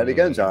 And yet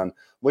again, John,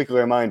 weekly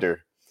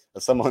reminder,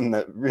 as someone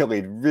that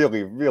really,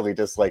 really, really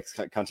dislikes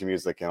country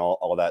music and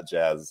all that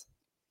jazz,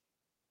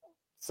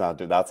 that's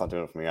not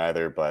doing it for me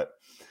either. But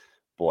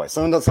boy,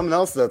 someone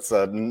else that's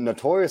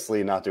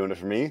notoriously not doing it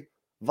for me,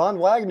 Von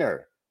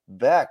Wagner,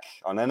 back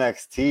on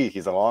NXT.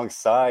 He's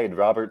alongside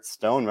Robert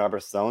Stone.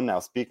 Robert Stone now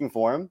speaking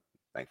for him,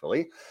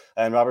 thankfully.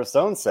 And Robert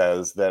Stone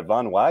says that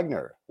Von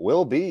Wagner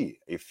will be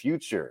a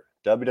future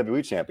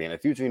WWE champion, a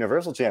future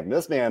Universal champion.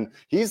 This man,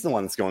 he's the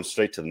one that's going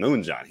straight to the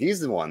moon, John. He's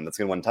the one that's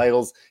going to win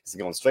titles. He's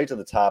going straight to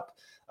the top.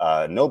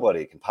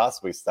 Nobody can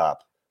possibly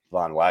stop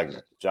Von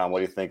Wagner. John, what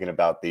are you thinking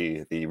about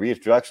the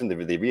reintroduction,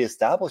 the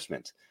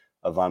reestablishment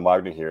of Von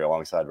Wagner here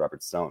alongside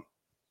Robert Stone?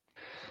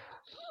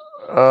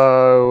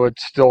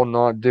 It's still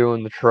not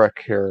doing the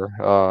trick here.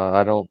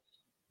 I don't.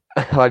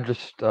 I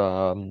just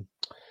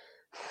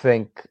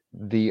think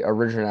the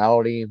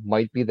originality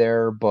might be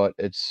there, but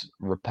it's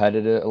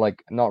repetitive.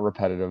 Like not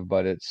repetitive,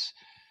 but it's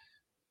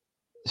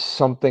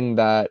something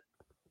that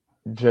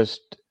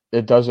just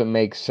it doesn't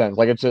make sense.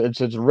 Like it's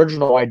its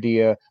original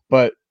idea,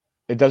 but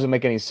it doesn't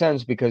make any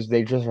sense because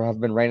they just have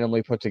been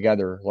randomly put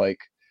together. Like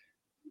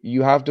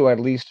you have to at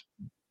least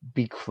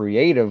be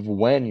creative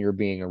when you're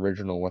being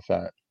original with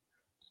that.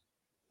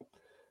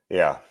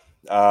 Yeah.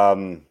 I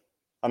mean,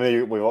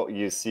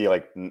 you see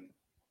like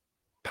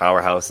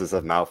powerhouses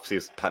of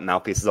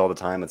mouthpieces all the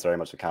time. It's very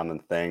much a common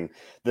thing.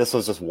 This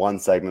was just one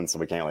segment, so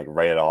we can't like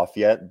write it off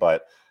yet.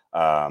 But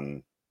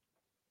didn't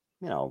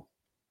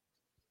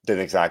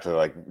exactly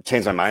like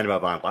change my mind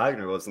about Von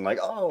Wagner. It wasn't like,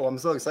 oh, I'm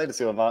so excited to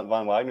see what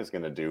Von Wagner's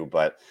going to do.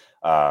 But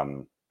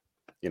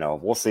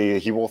we'll see.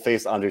 He will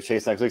face Andre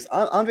Chase next week.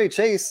 Andre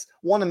Chase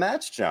won a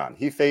match, John.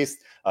 He faced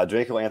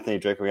Draco Anthony.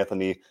 Draco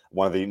Anthony,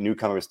 one of the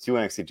newcomers to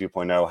NXT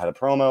 2.0, had a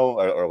promo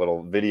or a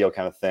little video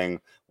kind of thing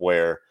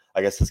where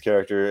I guess his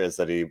character is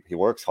that he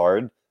works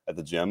hard at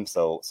the gym,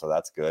 so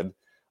that's good.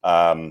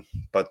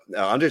 But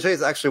Andre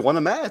Chase actually won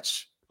a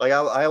match. Like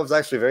I was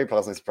actually very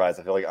pleasantly surprised.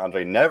 I feel like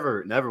Andre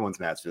never wins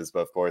matches, but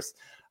of course,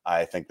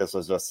 I think this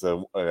was just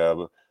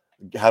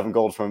having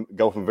go from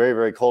very,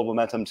 very cold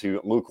momentum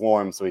to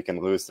lukewarm, so he can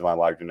lose to Von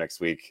Wagner next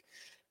week.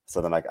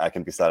 So then I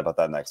can be sad about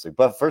that next week.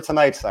 But for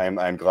tonight,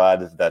 I'm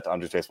glad that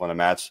Andre Chase won a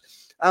match.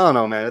 I don't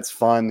know, man. It's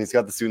fun. He's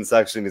got the student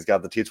section. He's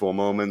got the teachable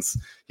moments.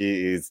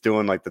 He's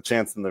doing like the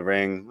chants in the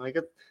ring. Like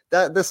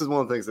this is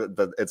one of the things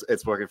that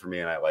it's working for me,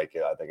 and I like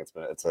it. I think it's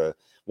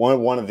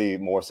one of the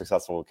more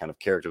successful kind of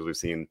characters we've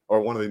seen,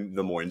 or one of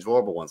the more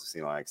enjoyable ones we've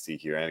seen on NXT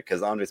here. And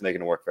because Andre's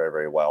making it work very,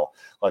 very well,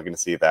 liking to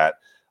see that.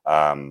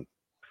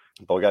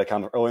 But we got to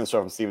come early in the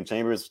show from Stephen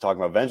Chambers. We're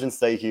talking about Vengeance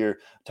Day here.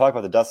 Talk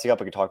about the Dusty Cup.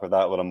 We can talk about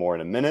that a little more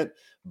in a minute.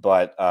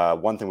 But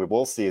one thing we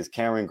will see is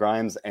Cameron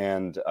Grimes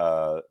and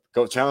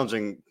go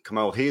challenging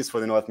Kamala Hayes for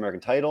the North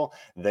American title.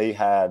 They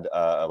had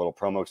a little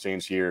promo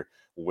exchange here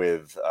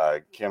with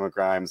Cameron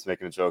Grimes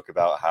making a joke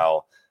about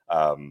how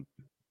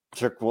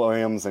Trick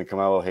Williams and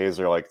Kamala Hayes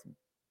are like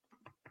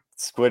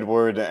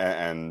Squidward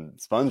and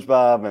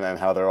SpongeBob, and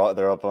how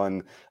they're up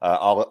on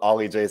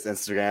Ollie J's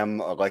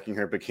Instagram liking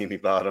her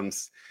bikini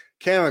bottoms.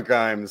 Cameron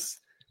Grimes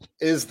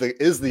is the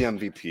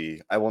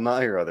MVP. I will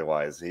not hear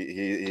otherwise.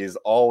 He's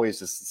always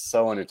just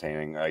so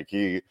entertaining. Like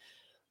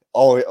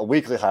a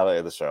weekly highlight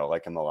of the show.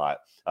 Like him a lot.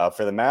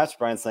 For the match,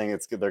 Brian's saying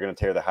it's good. They're going to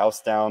tear the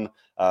house down.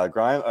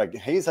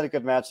 Hayes had a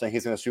good match, saying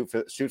he's going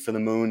to shoot for the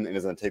moon and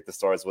he's going to take the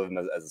stars with him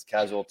as his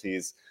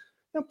casualties.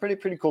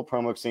 Pretty cool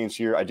promo exchange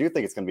here. I do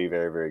think it's going to be a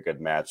very, very good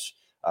match.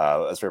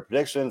 As for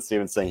predictions,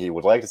 Steven's saying he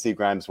would like to see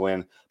Grimes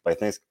win, but I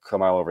think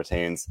Carmelo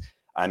retains.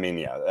 I mean,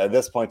 yeah, at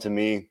this point to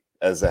me,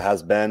 as it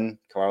has been,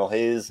 Carmelo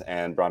Hayes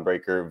and Bron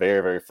Breakker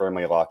very, very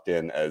firmly locked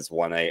in as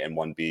 1A and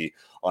 1B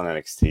on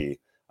NXT.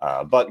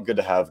 But good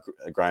to have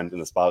Grimes in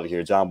the spotlight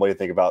here. John, what do you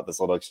think about this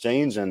little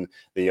exchange and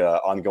the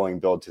ongoing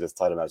build to this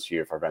title match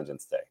here for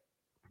Vengeance Day?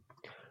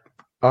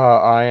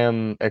 I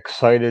am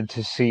excited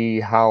to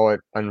see how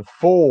it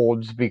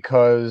unfolds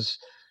because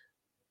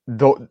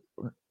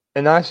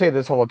and I say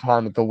this all the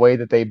time, that the way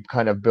that they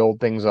kind of build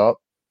things up,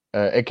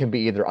 it can be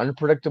either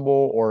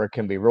unpredictable or it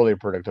can be really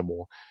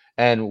predictable.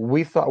 And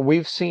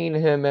we've seen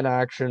him in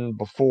action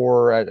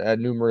before at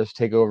numerous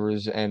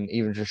takeovers and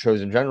even just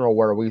shows in general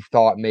where we've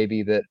thought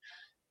maybe that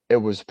it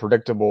was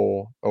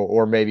predictable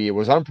or maybe it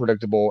was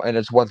unpredictable and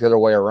it's went the other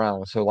way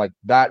around. So like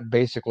that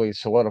basically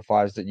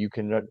solidifies that you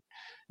can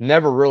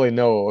never really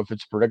know if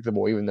it's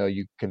predictable, even though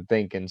you can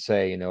think and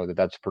say, that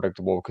that's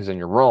predictable because then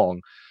you're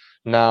wrong.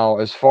 Now,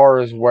 as far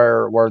as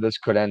where this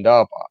could end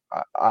up,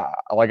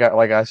 like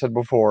I said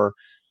before,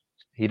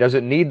 he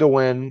doesn't need to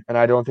win, and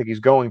I don't think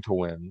he's going to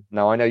win.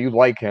 Now, I know you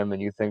like him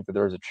and you think that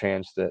there's a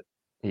chance that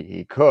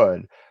he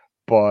could,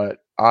 but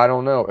I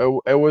don't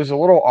know. It was a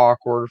little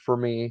awkward for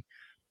me.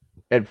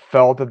 It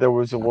felt that there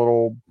was a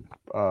little,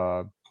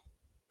 I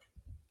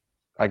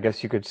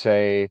guess you could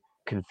say,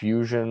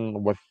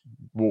 confusion with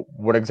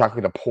what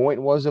exactly the point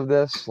was of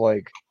this.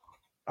 Like,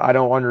 I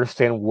don't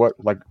understand what,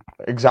 like,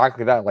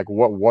 exactly that. Like,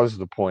 what was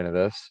the point of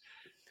this?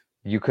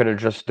 You could have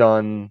just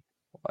done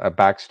a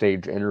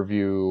backstage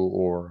interview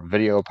or a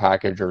video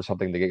package or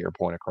something to get your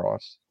point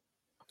across.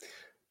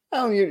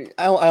 I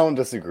don't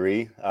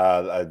disagree.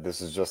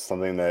 This is just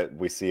something that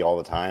we see all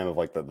the time of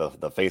like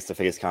the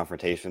face-to-face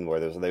confrontation where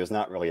there's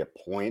not really a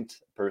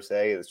point per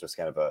se. It's just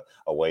kind of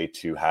a way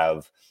to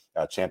have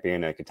a champion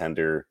and a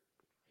contender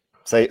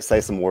say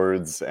some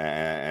words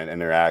and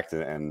interact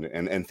and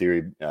in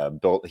theory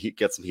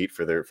get some heat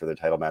for their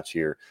title match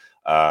here.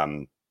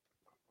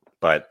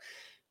 But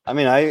I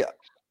mean,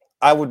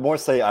 I would more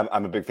say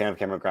I'm a big fan of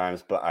Cameron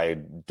Grimes, but I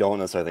don't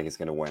necessarily think he's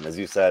going to win. As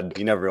you said,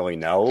 you never really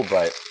know,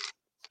 but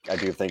I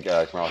do think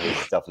Carmelo Hayes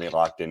is definitely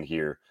locked in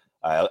here,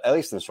 at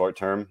least in the short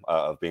term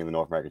of being the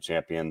North American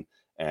champion.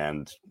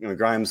 And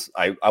Grimes,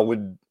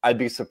 I'd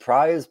be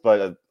surprised,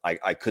 but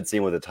I could see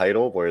him with a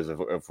title. Whereas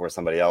if for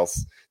somebody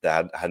else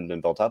that hadn't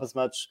been built up as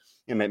much,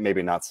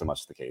 maybe not so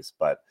much the case.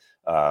 But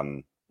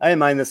I didn't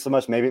mind this so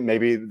much.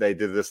 Maybe they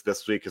did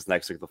this week because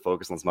next week they'll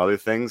focus on some other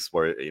things.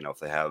 Where if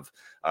they have,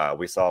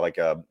 we saw like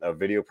a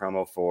video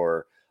promo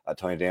for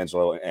Tony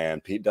D'Angelo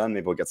and Pete Dunne.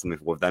 Maybe we'll get something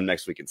with them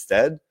next week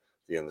instead.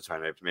 They're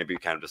trying to maybe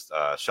kind of just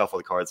shuffle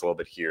the cards a little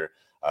bit here.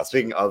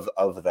 Speaking of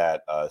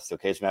that steel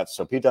cage match,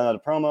 so Pete Dunne had a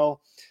promo.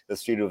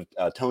 This feud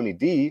of Tony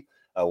D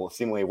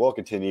will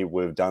continue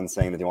with Dunne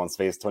saying that he wants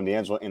to face Tony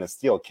D'Angelo in a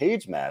steel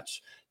cage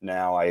match.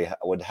 Now, I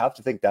would have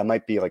to think that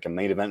might be like a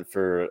main event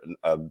for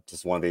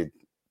just one of the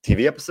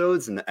TV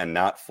episodes and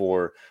not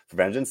for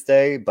Vengeance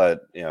Day.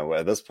 But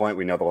at this point,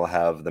 we know they'll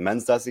have the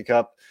Men's Dusty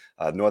Cup,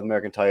 North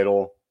American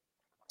title.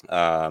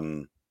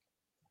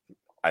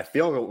 I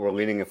feel we're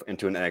leading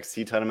into an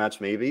NXT title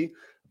match, maybe,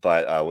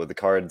 but with the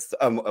cards,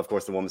 of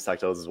course, the women's tag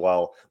titles as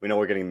well. We know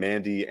we're getting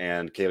Mandy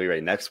and Kaylee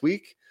Ray next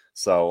week,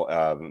 so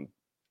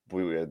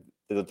they're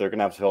going to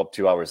have to fill up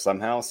 2 hours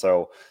somehow.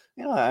 So,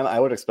 I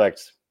would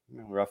expect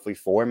roughly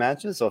 4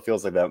 matches. So it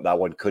feels like that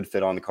one could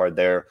fit on the card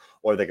there,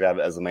 or they could have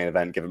it as a main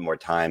event, give it more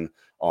time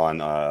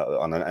on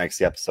an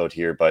NXT episode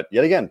here. But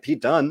yet again,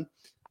 Pete Dunne,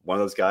 one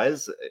of those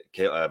guys,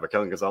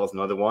 Raquel Gonzalez,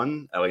 another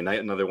one, LA Knight,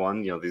 another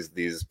one.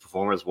 These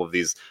performers with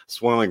these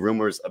swirling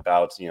rumors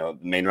about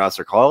main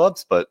roster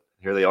call-ups, but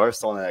here they are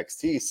still in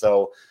NXT.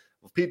 So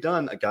with Pete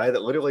Dunne, a guy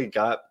that literally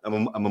got a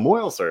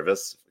memorial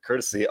service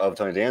courtesy of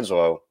Tony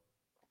D'Angelo,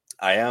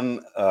 I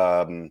am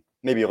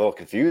maybe a little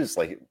confused,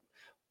 like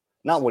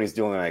not what he's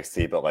doing in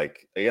NXT, but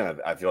like again,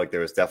 I feel like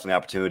there was definitely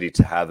opportunity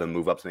to have him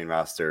move up to main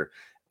roster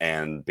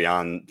and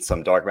beyond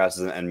some dark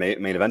matches and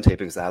main event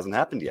tapings that hasn't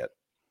happened yet.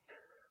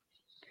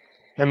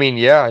 I mean,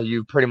 yeah,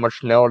 you pretty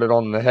much nailed it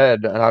on the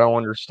head, and I don't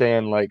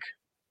understand, like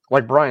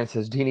Brian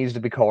says, he needs to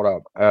be called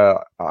up.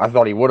 I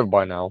thought he would have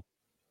by now.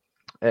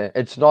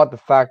 It's not the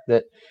fact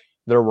that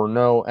there were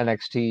no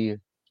NXT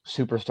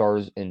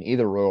superstars in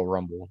either Royal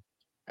Rumble.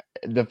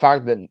 The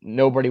fact that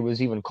nobody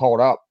was even called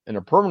up in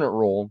a permanent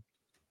role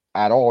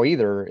at all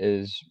either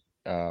is,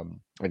 I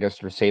guess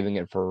they're saving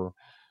it for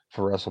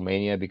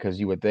WrestleMania, because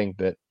you would think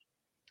that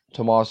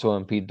Tommaso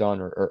and Pete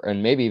Dunne,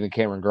 and maybe even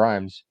Cameron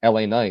Grimes,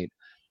 LA Knight,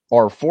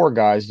 are 4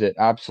 guys that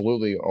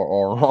absolutely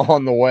are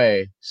on the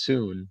way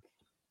soon.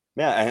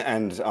 Yeah,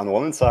 and on the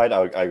women's side,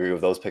 I agree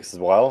with those picks as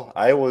well.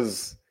 I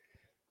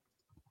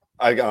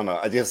don't know.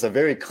 I guess a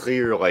very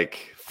clear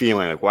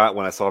feeling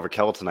when I saw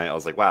Raquel tonight, I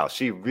was like, wow,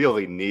 she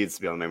really needs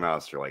to be on the main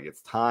roster. Like,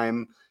 it's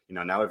time.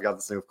 Now we've got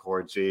this thing with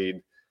Cora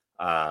Jade.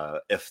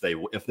 If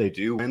they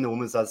do win the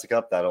Women's Dusty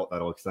Cup,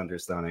 that'll extend her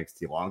stay on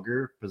NXT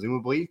longer,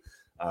 presumably.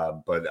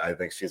 But I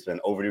think she's been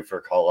overdue for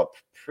a call up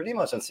pretty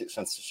much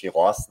since she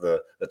lost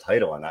the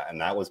title,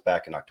 and that was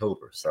back in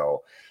October.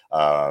 So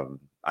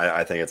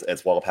I think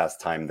it's well past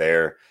time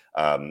there.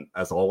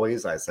 As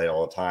always, I say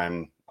all the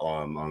time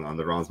on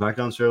the Raw and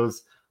SmackDown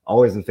shows,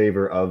 always in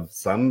favor of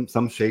some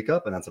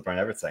shakeup, and that's what Brian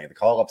Everett's saying. The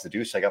call ups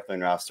do shake up the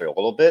roster a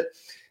little bit,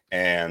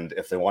 and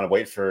if they want to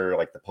wait for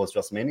like the post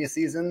WrestleMania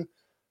season,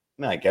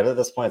 I mean, I get it at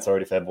this point. It's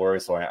already February,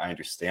 so I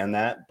understand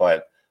that,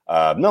 but.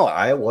 No,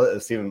 I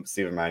was Stephen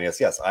reminding us.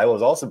 Yes, I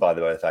was also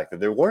bothered by the fact that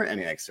there weren't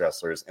any NXT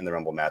wrestlers in the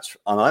Rumble match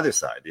on either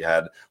side. You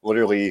had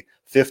literally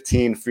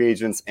 15 free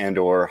agents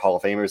and/or Hall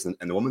of Famers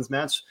in the women's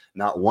match,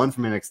 not one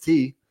from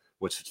NXT,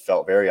 which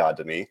felt very odd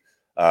to me.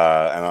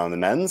 And on the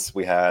men's,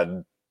 we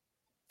had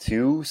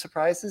 2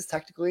 surprises.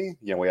 Technically,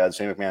 we had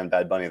Shane McMahon and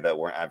Bad Bunny that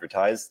weren't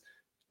advertised.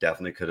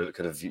 Definitely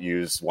could have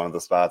used one of the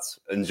spots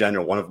in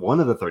general, one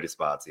of the 30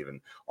 spots even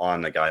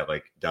on a guy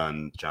like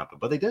Dunn, Ciampa,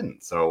 but they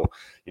didn't. So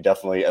you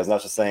definitely, as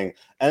much as saying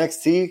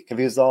NXT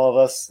confused all of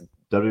us,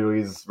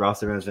 WWE's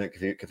roster management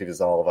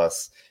confuses all of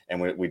us, and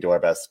we do our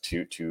best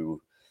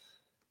to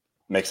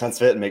make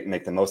sense of it and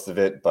make the most of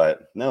it.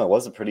 But no, it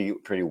was a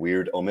pretty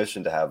weird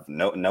omission to have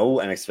no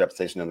NXT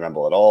representation in the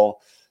Rumble at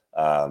all.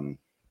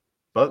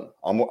 But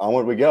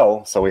onward we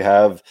go. So we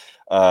have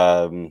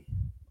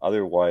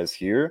otherwise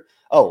here.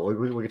 Oh,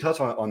 we can touch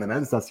on the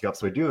men's Dusty Cup.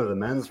 So we do know the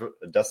men's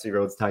Dusty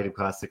Rhodes Tag Team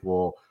Classic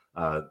will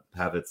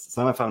have its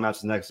semifinal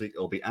matches next week. It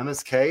will be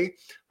MSK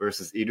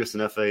versus Idris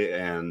Enife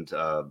and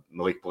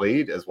Malik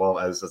Blade, as well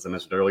as I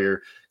mentioned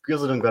earlier,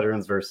 Grizzled Young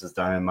Veterans versus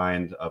Diamond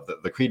Mine of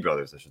the Creed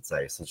brothers, I should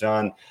say. So,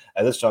 John,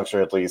 at this juncture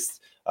at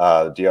least,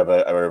 do you have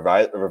a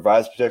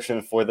revised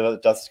prediction for the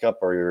Dusty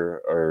Cup,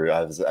 or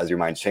has your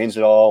mind changed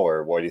at all,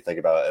 or what do you think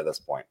about it at this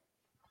point?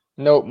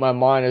 Nope, my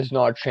mind has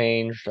not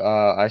changed.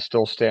 I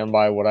still stand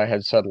by what I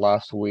had said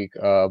last week.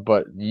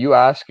 But you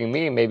asking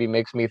me maybe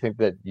makes me think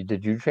that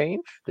did you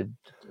change?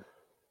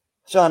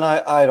 John,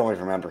 I don't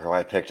even remember who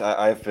I picked.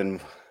 I've been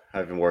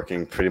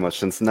working pretty much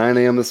since 9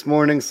 a.m. this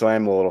morning, so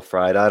I'm a little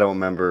fried. I don't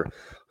remember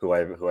who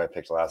I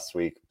picked last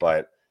week,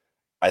 but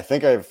I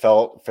think I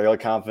felt fairly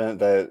confident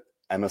that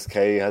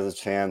MSK has a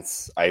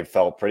chance. I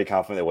felt pretty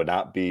confident it would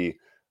not be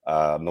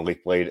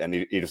Malik Blade and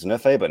Idris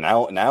Enife, but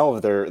now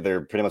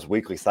they're pretty much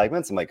weekly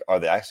segments. I'm like, are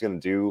they actually going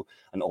to do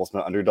an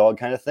ultimate underdog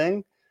kind of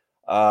thing?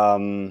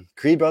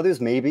 Creed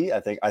brothers, maybe. I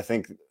think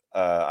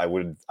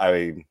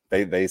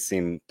they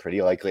seem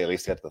pretty likely at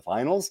least to get to the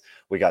finals.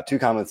 We got 2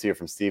 comments here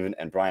from Steven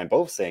and Brian,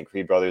 both saying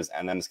Creed brothers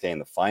and MSK in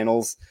the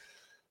finals.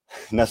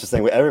 And that's just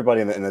saying with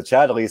everybody in the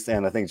chat at least,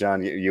 and I think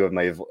John, you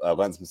may have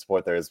lent some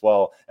support there as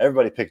well.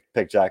 Everybody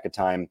picked Jack of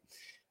Time.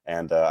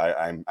 And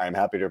I'm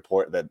happy to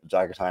report that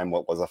Jack of Time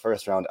was a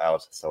first round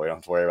out, so we don't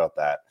have to worry about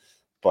that.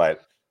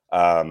 But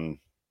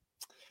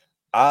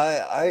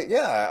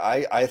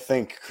I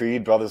think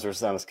Creed brothers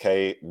versus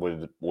MSK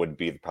would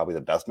be probably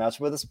the best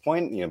matchup at this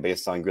point.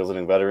 Based on Grizzled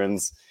and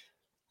Veterans,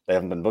 they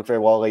haven't been booked very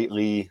well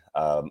lately.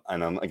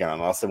 And again,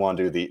 unless they want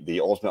to do the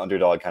ultimate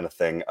underdog kind of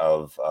thing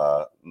of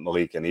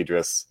Malik and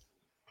Idris,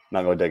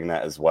 not really digging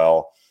that as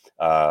well.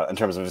 In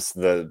terms of just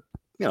the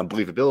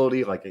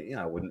believability,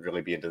 I wouldn't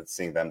really be into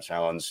seeing them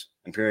challenge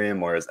Imperium,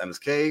 whereas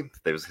MSK,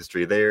 there's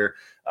history there.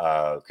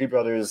 Creed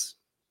brothers,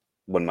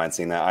 wouldn't mind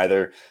seeing that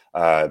either.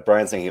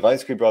 Brian saying he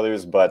likes Creed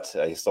brothers, but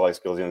he still likes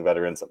Grizzled Young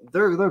Veterans.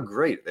 They're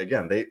great.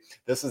 Again,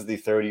 this is the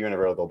 3rd year in a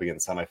row they'll be in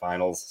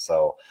semifinals,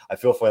 so I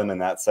feel for them in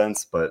that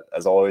sense. But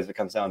as always, it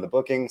comes down to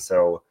booking.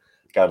 So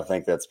got to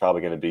think that's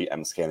probably going to be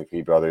MSK and the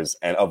Creed brothers.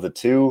 And of the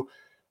 2,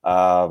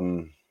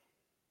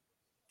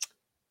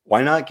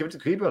 why not give it to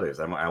Creed brothers?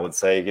 I would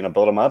say,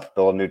 build them up,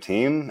 build a new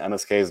team.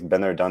 MSK has been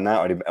there, done that,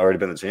 already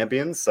been the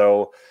champions.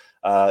 So,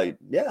 I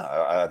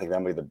think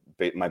that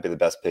might be the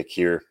best pick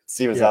here.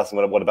 Steven's asking,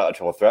 what about a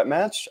triple threat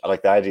match? I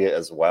like the idea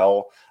as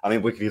well. I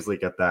mean, we could easily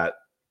get that,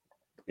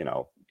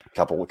 a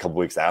couple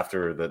weeks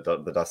after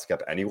the Dusty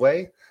Cup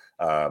anyway.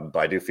 But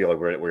I do feel like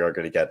we are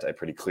going to get a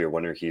pretty clear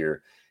winner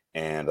here.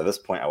 And at this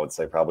point, I would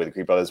say probably the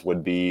Creed brothers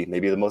would be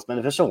maybe the most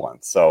beneficial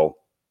one. So,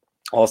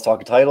 all this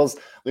talk of titles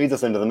leads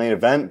us into the main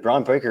event.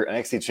 Bron Breakker,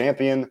 NXT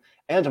champion,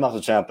 and Tommaso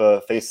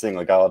Ciampa facing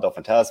Legado del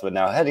Fantasma.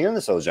 Now, heading into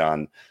the show,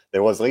 John,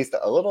 there was at least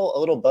a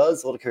little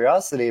buzz, a little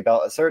curiosity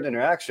about a certain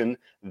interaction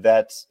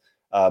that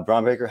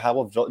Bron Breakker had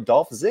with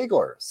Dolph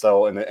Ziggler.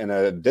 So, in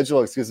a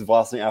digital exclusive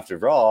last night after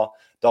Raw,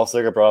 Dolph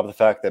Ziggler brought up the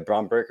fact that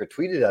Bron Breakker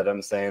tweeted at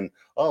him saying,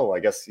 "Oh, I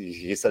guess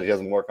he said he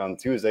doesn't work on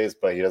Tuesdays,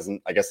 but he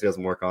doesn't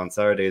work on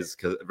Saturdays,"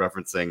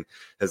 referencing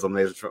his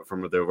elimination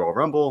from the Royal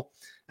Rumble.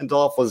 And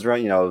Dolph was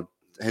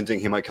hinting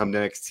he might come to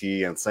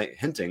NXT and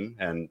hinting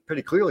and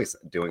pretty clearly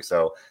doing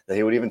so that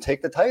he would even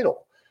take the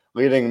title,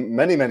 leading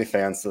many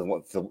fans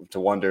to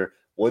wonder,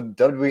 would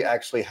WWE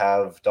actually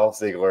have Dolph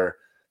Ziggler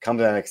come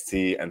to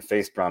NXT and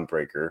face Bron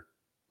Breakker?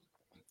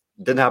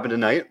 Didn't happen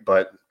tonight,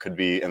 but could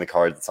be in the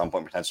cards at some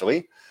point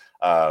potentially.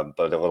 But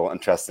a little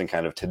interesting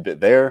kind of tidbit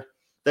there.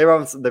 they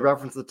referenced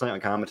the tonight on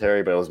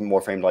commentary, but it was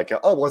more framed like,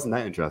 oh, wasn't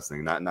that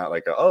interesting? Not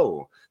like,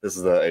 oh, this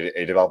is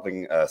a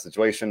developing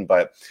situation.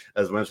 But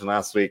as mentioned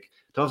last week,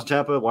 Tommaso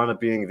Ciampa wound up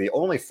being the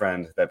only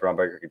friend that Braun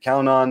Breaker could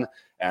count on.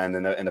 And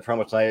in the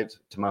promo tonight,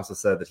 Tommaso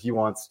said that he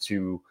wants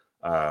to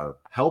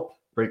help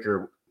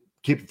Breaker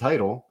keep the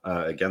title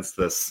against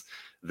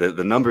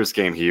the numbers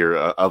game here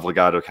of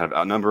Legado kind of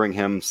outnumbering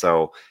him.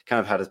 So kind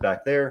of had his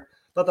back there.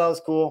 Thought that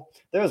was cool.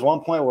 There was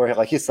one point where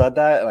like he said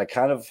that, and I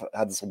kind of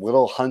had this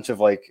little hunch of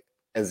like,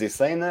 is he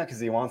saying that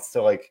because he wants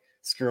to like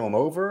screw him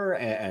over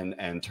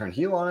and turn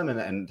heel on him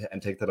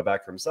and take that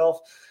back for himself?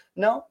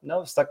 No,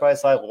 stuck by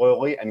his side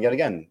loyally. And yet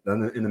again,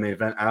 then in the main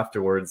event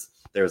afterwards,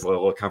 there's a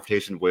little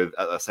confrontation with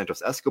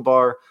Santos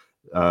Escobar.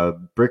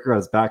 Breaker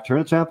has back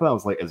turned to Ciampa. I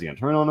was like, is he gonna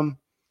turn on him?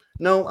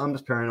 No, I'm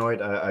just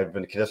paranoid. I've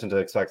been conditioned to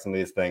expect some of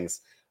these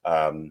things.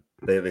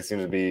 They seem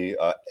to be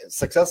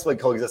successfully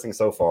coexisting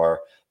so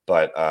far,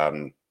 but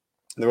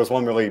there was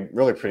one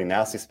really pretty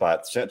nasty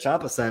spot.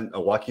 Ciampa sent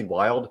a Joaquin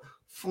Wilde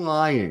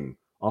flying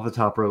off the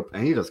top rope,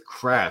 and he just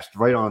crashed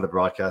right onto the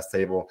broadcast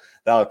table.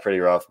 That was pretty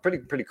rough,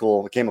 pretty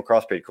cool. It came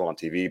across pretty cool on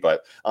TV,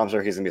 but I'm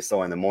sure he's gonna be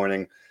still in the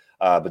morning.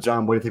 But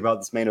John, what do you think about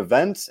this main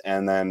event?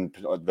 And then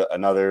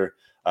another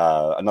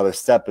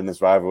step in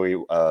this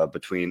rivalry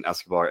between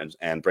Escobar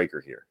and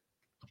Breaker here.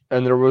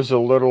 And there was a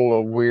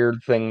little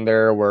weird thing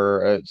there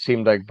where it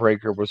seemed like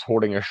Breaker was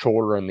holding his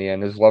shoulder in the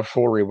end. His left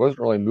shoulder, he wasn't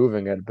really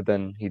moving it, but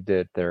then he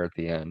did there at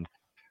the end.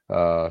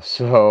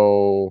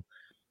 So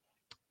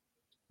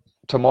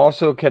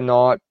Tommaso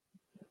cannot,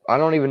 I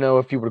don't even know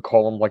if you would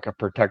call him like a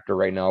protector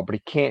right now, but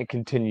he can't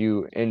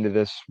continue into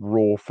this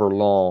role for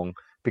long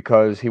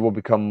because he will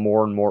become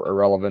more and more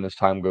irrelevant as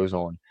time goes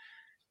on.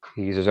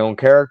 He's his own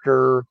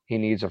character. He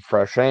needs a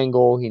fresh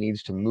angle. He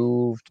needs to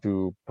move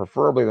to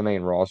preferably the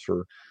main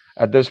roster.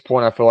 At this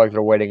point, I feel like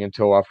they're waiting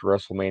until after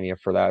WrestleMania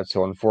for that.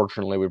 So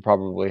unfortunately, we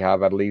probably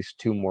have at least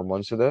 2 more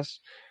months of this.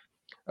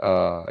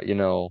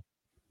 And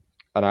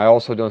I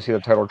also don't see the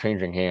title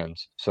changing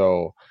hands.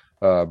 So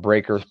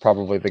Breaker's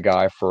probably the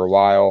guy for a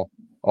while,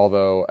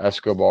 although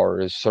Escobar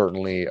is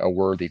certainly a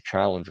worthy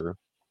challenger.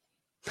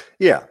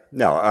 Yeah,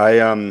 no,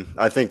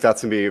 I think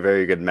that's gonna be a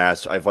very good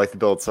match. I've liked the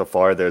build so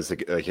far.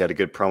 He had a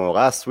good promo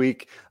last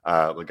week.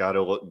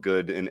 Legado looked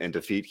good in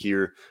defeat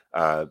here.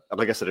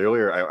 Like I said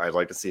earlier, I'd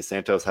like to see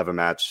Santos have a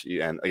match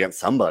and against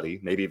somebody,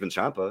 maybe even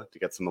Ciampa, to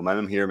get some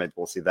momentum here. Maybe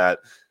we'll see that.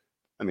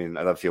 I mean,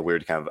 I'd feel weird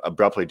to kind of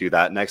abruptly do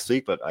that next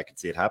week, but I could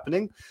see it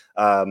happening.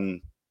 I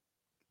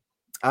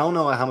don't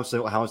know how much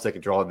they can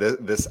draw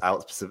this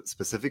out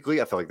specifically.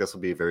 I feel like this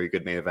will be a very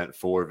good main event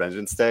for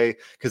Vengeance Day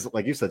because,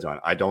 like you said, John,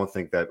 I don't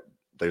think that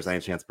there's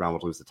any chance Braun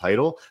would lose the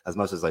title. As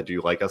much as I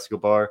do like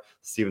Escobar,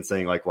 Steven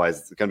saying likewise,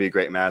 it's going to be a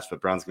great match, but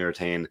Braun's going to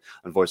retain.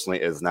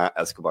 Unfortunately, is not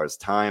Escobar's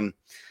time.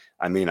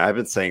 I mean, I've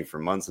been saying for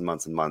months and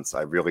months and months,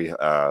 I really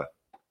want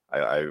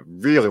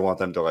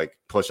them to like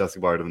push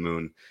Escobar to the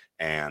moon,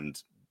 and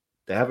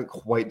they haven't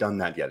quite done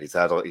that yet. He's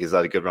had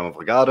a good run with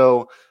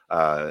Legado.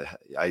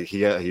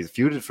 He's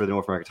feuded for the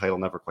North American title,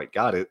 never quite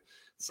got it.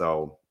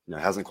 So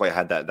hasn't quite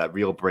had that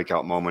real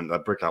breakout moment,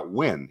 that breakout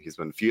win. He's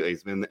been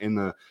in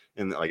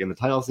the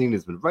title scene.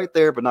 He's been right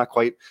there, but not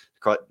quite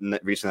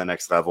reaching that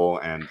next level.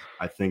 And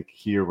I think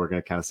here we're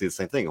going to kind of see the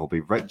same thing. He'll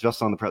be right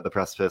just on the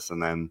precipice,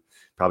 and then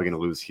probably going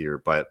to lose here.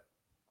 But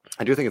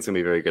I do think it's going to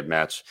be a very good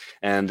match.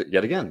 And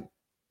yet again,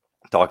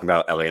 talking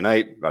about LA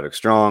Knight, Roderick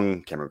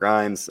Strong, Cameron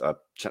Grimes,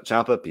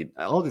 Ciampa, Pete,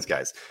 all these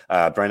guys.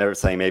 Brian Everett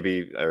saying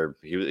maybe, or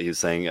he was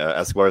saying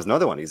Escobar is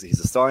another one. He's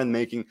a star in the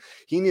making.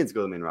 He needs to go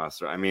to the main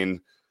roster. I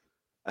mean,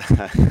 as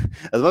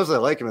much as I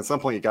like him, at some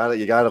point you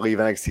gotta leave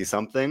NXT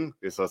something,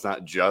 so it's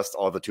not just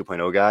all the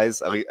 2.0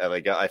 guys.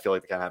 I feel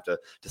like they kind of have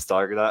to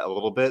stagger that a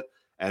little bit.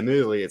 And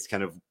admittedly, it's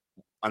kind of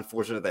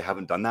unfortunate they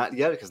haven't done that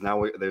yet because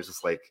now there's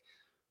just like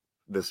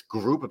this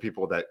group of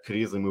people that could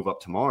easily move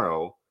up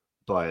tomorrow.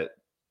 But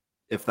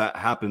if that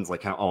happens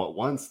like kind of all at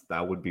once,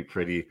 that would be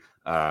pretty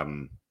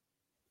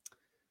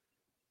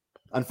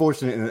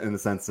unfortunate in the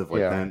sense of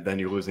like then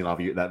you're losing all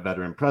of that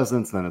veteran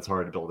presence. Then it's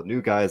hard to build the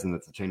new guys, and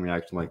it's a chain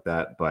reaction like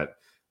that. But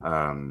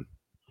I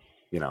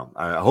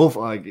hope,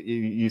 like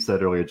you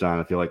said earlier, John,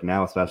 I feel like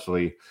now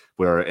especially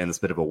we're in this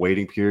bit of a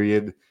waiting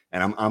period,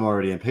 and I'm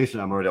already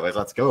impatient. I'm already like,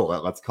 let's go,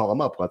 let's call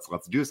them up, let's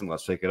do something,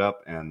 let's shake it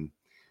up. And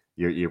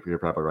you're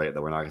probably right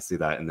that we're not going to see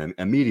that in the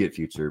immediate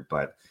future.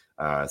 But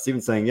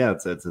Steven's saying,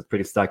 it's a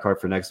pretty stacked card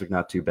for next week,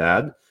 not too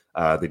bad.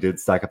 They did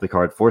stack up the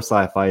card for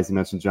Sci-Fi, as you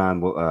mentioned, John.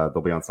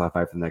 They'll be on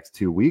Sci-Fi for the next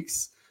 2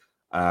 weeks.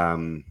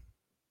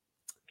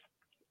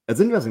 It's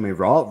interesting. I mean,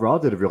 Raw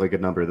did a really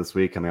good number this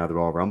week coming out of the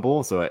Royal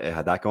Rumble, so it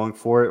had that going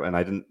for it. And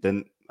I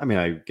didn't. I mean,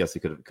 I guess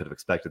you could have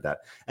expected that.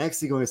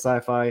 NXT going to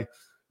Sci-Fi,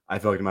 I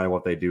feel like no matter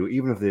what they do,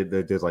 even if they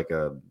did like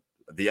the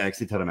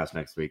NXT title match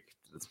next week,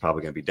 it's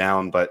probably going to be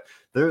down. But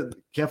they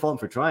can't fault them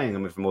for trying. I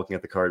mean, if I'm looking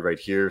at the card right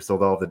here, so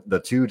they'll have the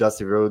 2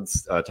 Dusty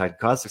Rhodes Tag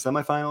Classic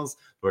semifinals.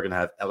 We're going to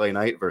have LA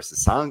Knight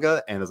versus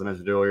Sanga, and as I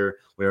mentioned earlier,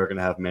 we are going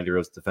to have Mandy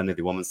Rose defending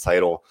the women's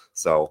title.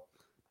 So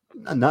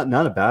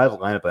not a bad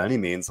lineup by any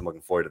means. I'm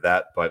looking forward to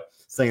that. But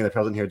staying in the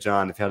present here,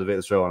 John, if you had to rate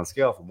the show on a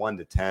scale from 1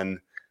 to 10,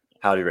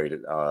 How do you rate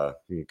it?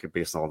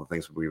 Based on all the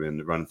things we've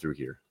been running through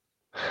here.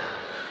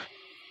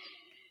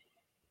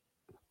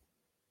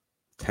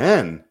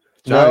 10.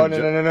 John, no.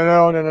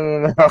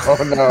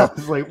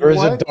 Like,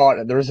 There's a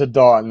dot. There's a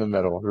dot in the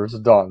middle.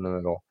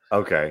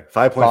 Okay,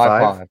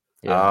 5.5.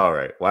 Yeah. All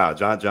right. Wow.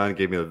 John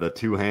gave me the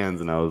two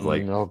hands, and I was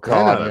like, oh, 10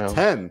 out of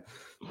 10.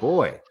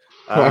 Boy.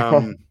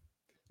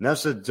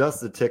 That's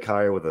just a tick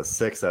higher with a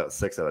 6 out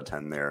of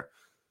 10 there.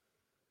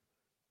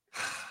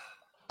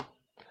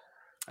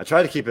 I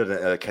try to keep it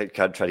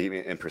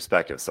in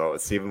perspective. So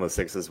it's even with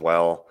 6 as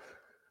well.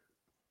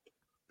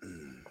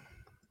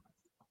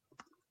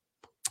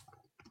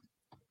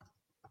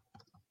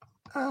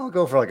 I'll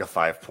go for like a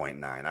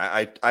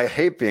 5.9. I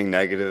hate being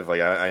negative.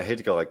 Like I hate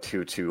to go like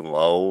too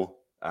low.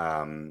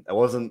 It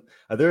wasn't.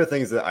 There are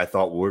things that I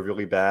thought were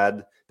really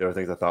bad. There were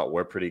things I thought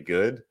were pretty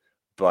good,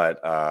 but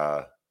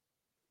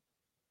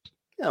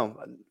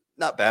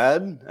not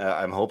bad.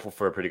 I'm hopeful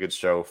for a pretty good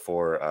show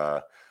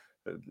for.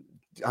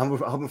 I'm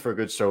hoping for a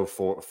good show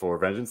for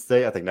Vengeance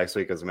Day. I think next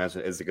week, as I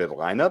mentioned, is a good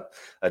lineup.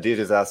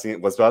 DJ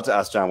was about to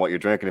ask John what you're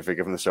drinking if you're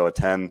giving the show a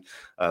 10.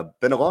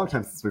 Been a long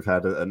time since we've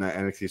had an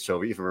NXT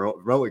show, even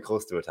remotely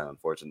close to a 10,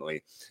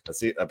 unfortunately. Let's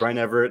see, Brian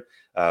Everett,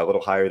 a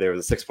little higher there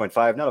with a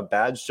 6.5. Not a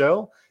bad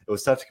show. It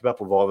was tough to keep up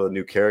with all the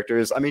new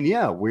characters. I mean,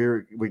 yeah,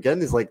 we're getting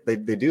these, like, they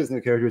do these new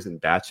characters in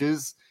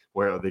batches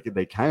where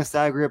they kind of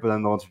stagger it, but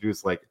then they'll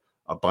introduce like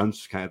a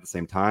bunch kind of at the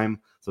same time.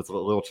 So it's a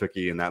little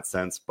tricky in that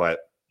sense, but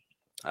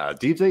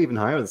DJ even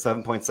higher with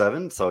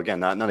 7.7. So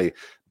again, not a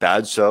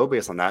bad show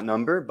based on that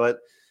number, but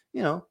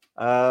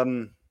I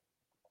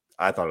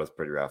thought it was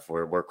pretty rough.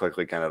 We're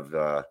quickly kind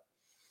of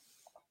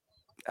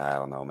I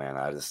don't know, man.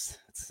 It's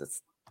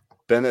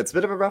been a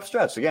bit of a rough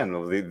stretch. Again,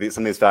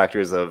 some of these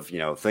factors of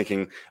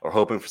thinking or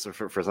hoping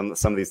for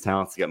some of these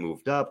talents to get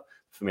moved up,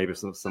 for maybe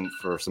some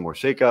more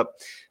shakeup,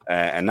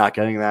 and not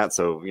getting that.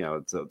 So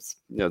it's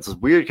this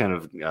weird kind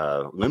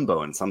of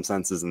limbo in some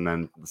senses, and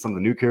then some of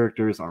the new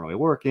characters aren't really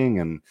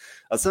working, and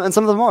some of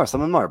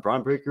them are.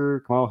 Braun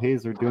Breaker, Kamal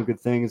Hayes are doing good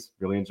things.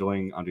 Really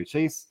enjoying Andre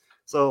Chase.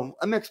 So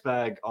a mixed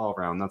bag all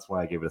around. That's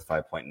why I gave it a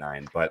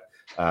 5.9. But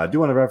I do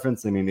want to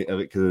reference,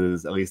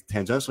 because at least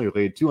tangentially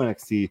related to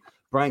NXT,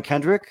 Brian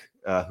Kendrick,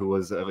 who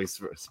was at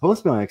least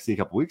supposed to be on NXT a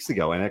couple weeks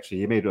ago, and actually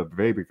he made a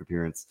very brief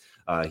appearance.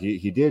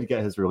 He did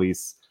get his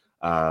release.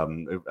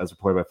 As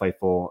reported by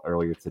Fightful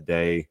earlier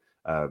today,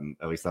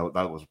 at least that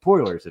was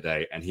reported earlier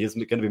today, and he is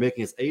going to be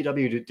making his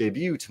AEW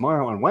debut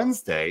tomorrow on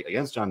Wednesday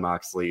against Jon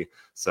Moxley.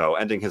 So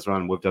ending his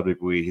run with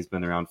WWE. He's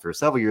been around for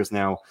several years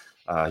now.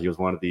 He was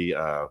one of the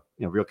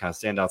real kind of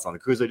standouts on the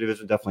cruiserweight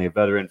division. Definitely a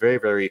veteran, very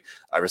very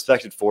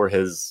respected for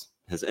his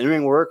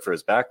in-ring work, for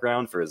his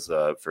background, for his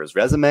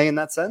resume in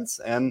that sense,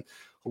 and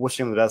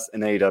wishing him the best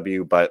in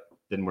AEW, but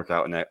didn't work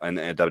out in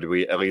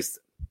WWE. At least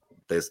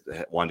they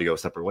wanted to go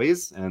separate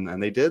ways,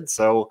 and they did.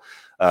 So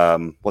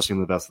wishing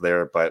them the best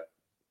there. But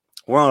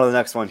we're on to the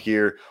next one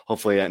here.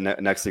 Hopefully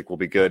next week will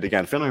be good.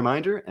 Again, friendly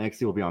reminder,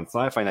 NXT will be on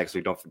Sci-Fi next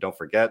week. Don't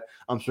forget.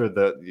 I'm sure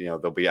that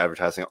they'll be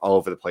advertising all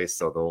over the place,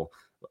 so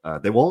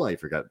they won't let you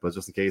forget. But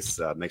just in case,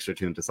 make sure to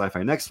tune into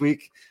Sci-Fi next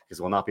week,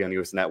 because we'll not be on the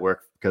US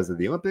Network because of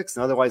the Olympics.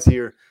 And otherwise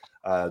here,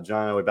 John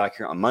and I will be back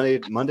here on Monday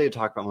to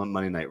talk about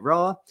Monday Night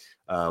Raw.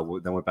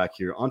 Then we're back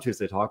here on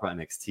Tuesday to talk about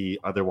NXT.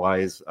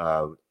 Otherwise,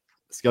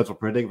 schedule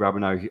permitting, Robert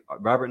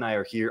and I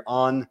are here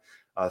on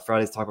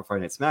Fridays to talk about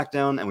Friday Night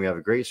SmackDown, and we have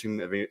a great stream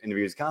of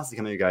interviews constantly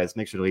coming to you guys.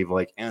 Make sure to leave a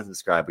like and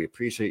subscribe. We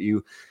appreciate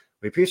you.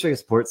 We appreciate your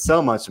support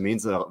so much. It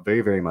means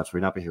very, very much.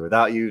 We'd not be here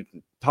without you.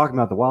 Talking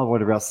about the wild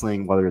world of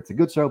wrestling, whether it's a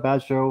good show,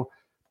 bad show,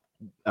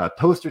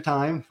 toaster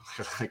time,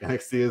 like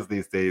NXT is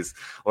these days,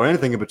 or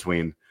anything in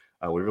between.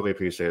 We really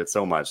appreciate it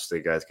so much. So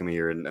you guys come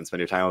here and spend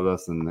your time with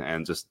us,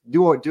 and just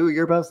do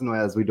your best, and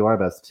as we do our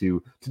best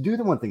to do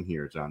the one thing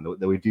here, John,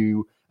 that we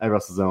do at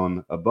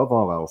WrestleZone above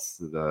all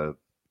else.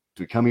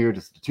 To come here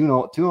just to tune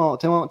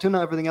out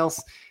everything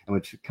else, and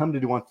we come to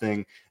do one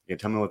thing. You can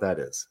tell me what that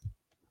is.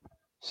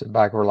 Sit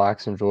back,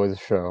 relax, enjoy the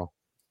show.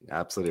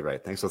 Absolutely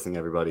right. Thanks for listening,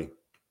 everybody.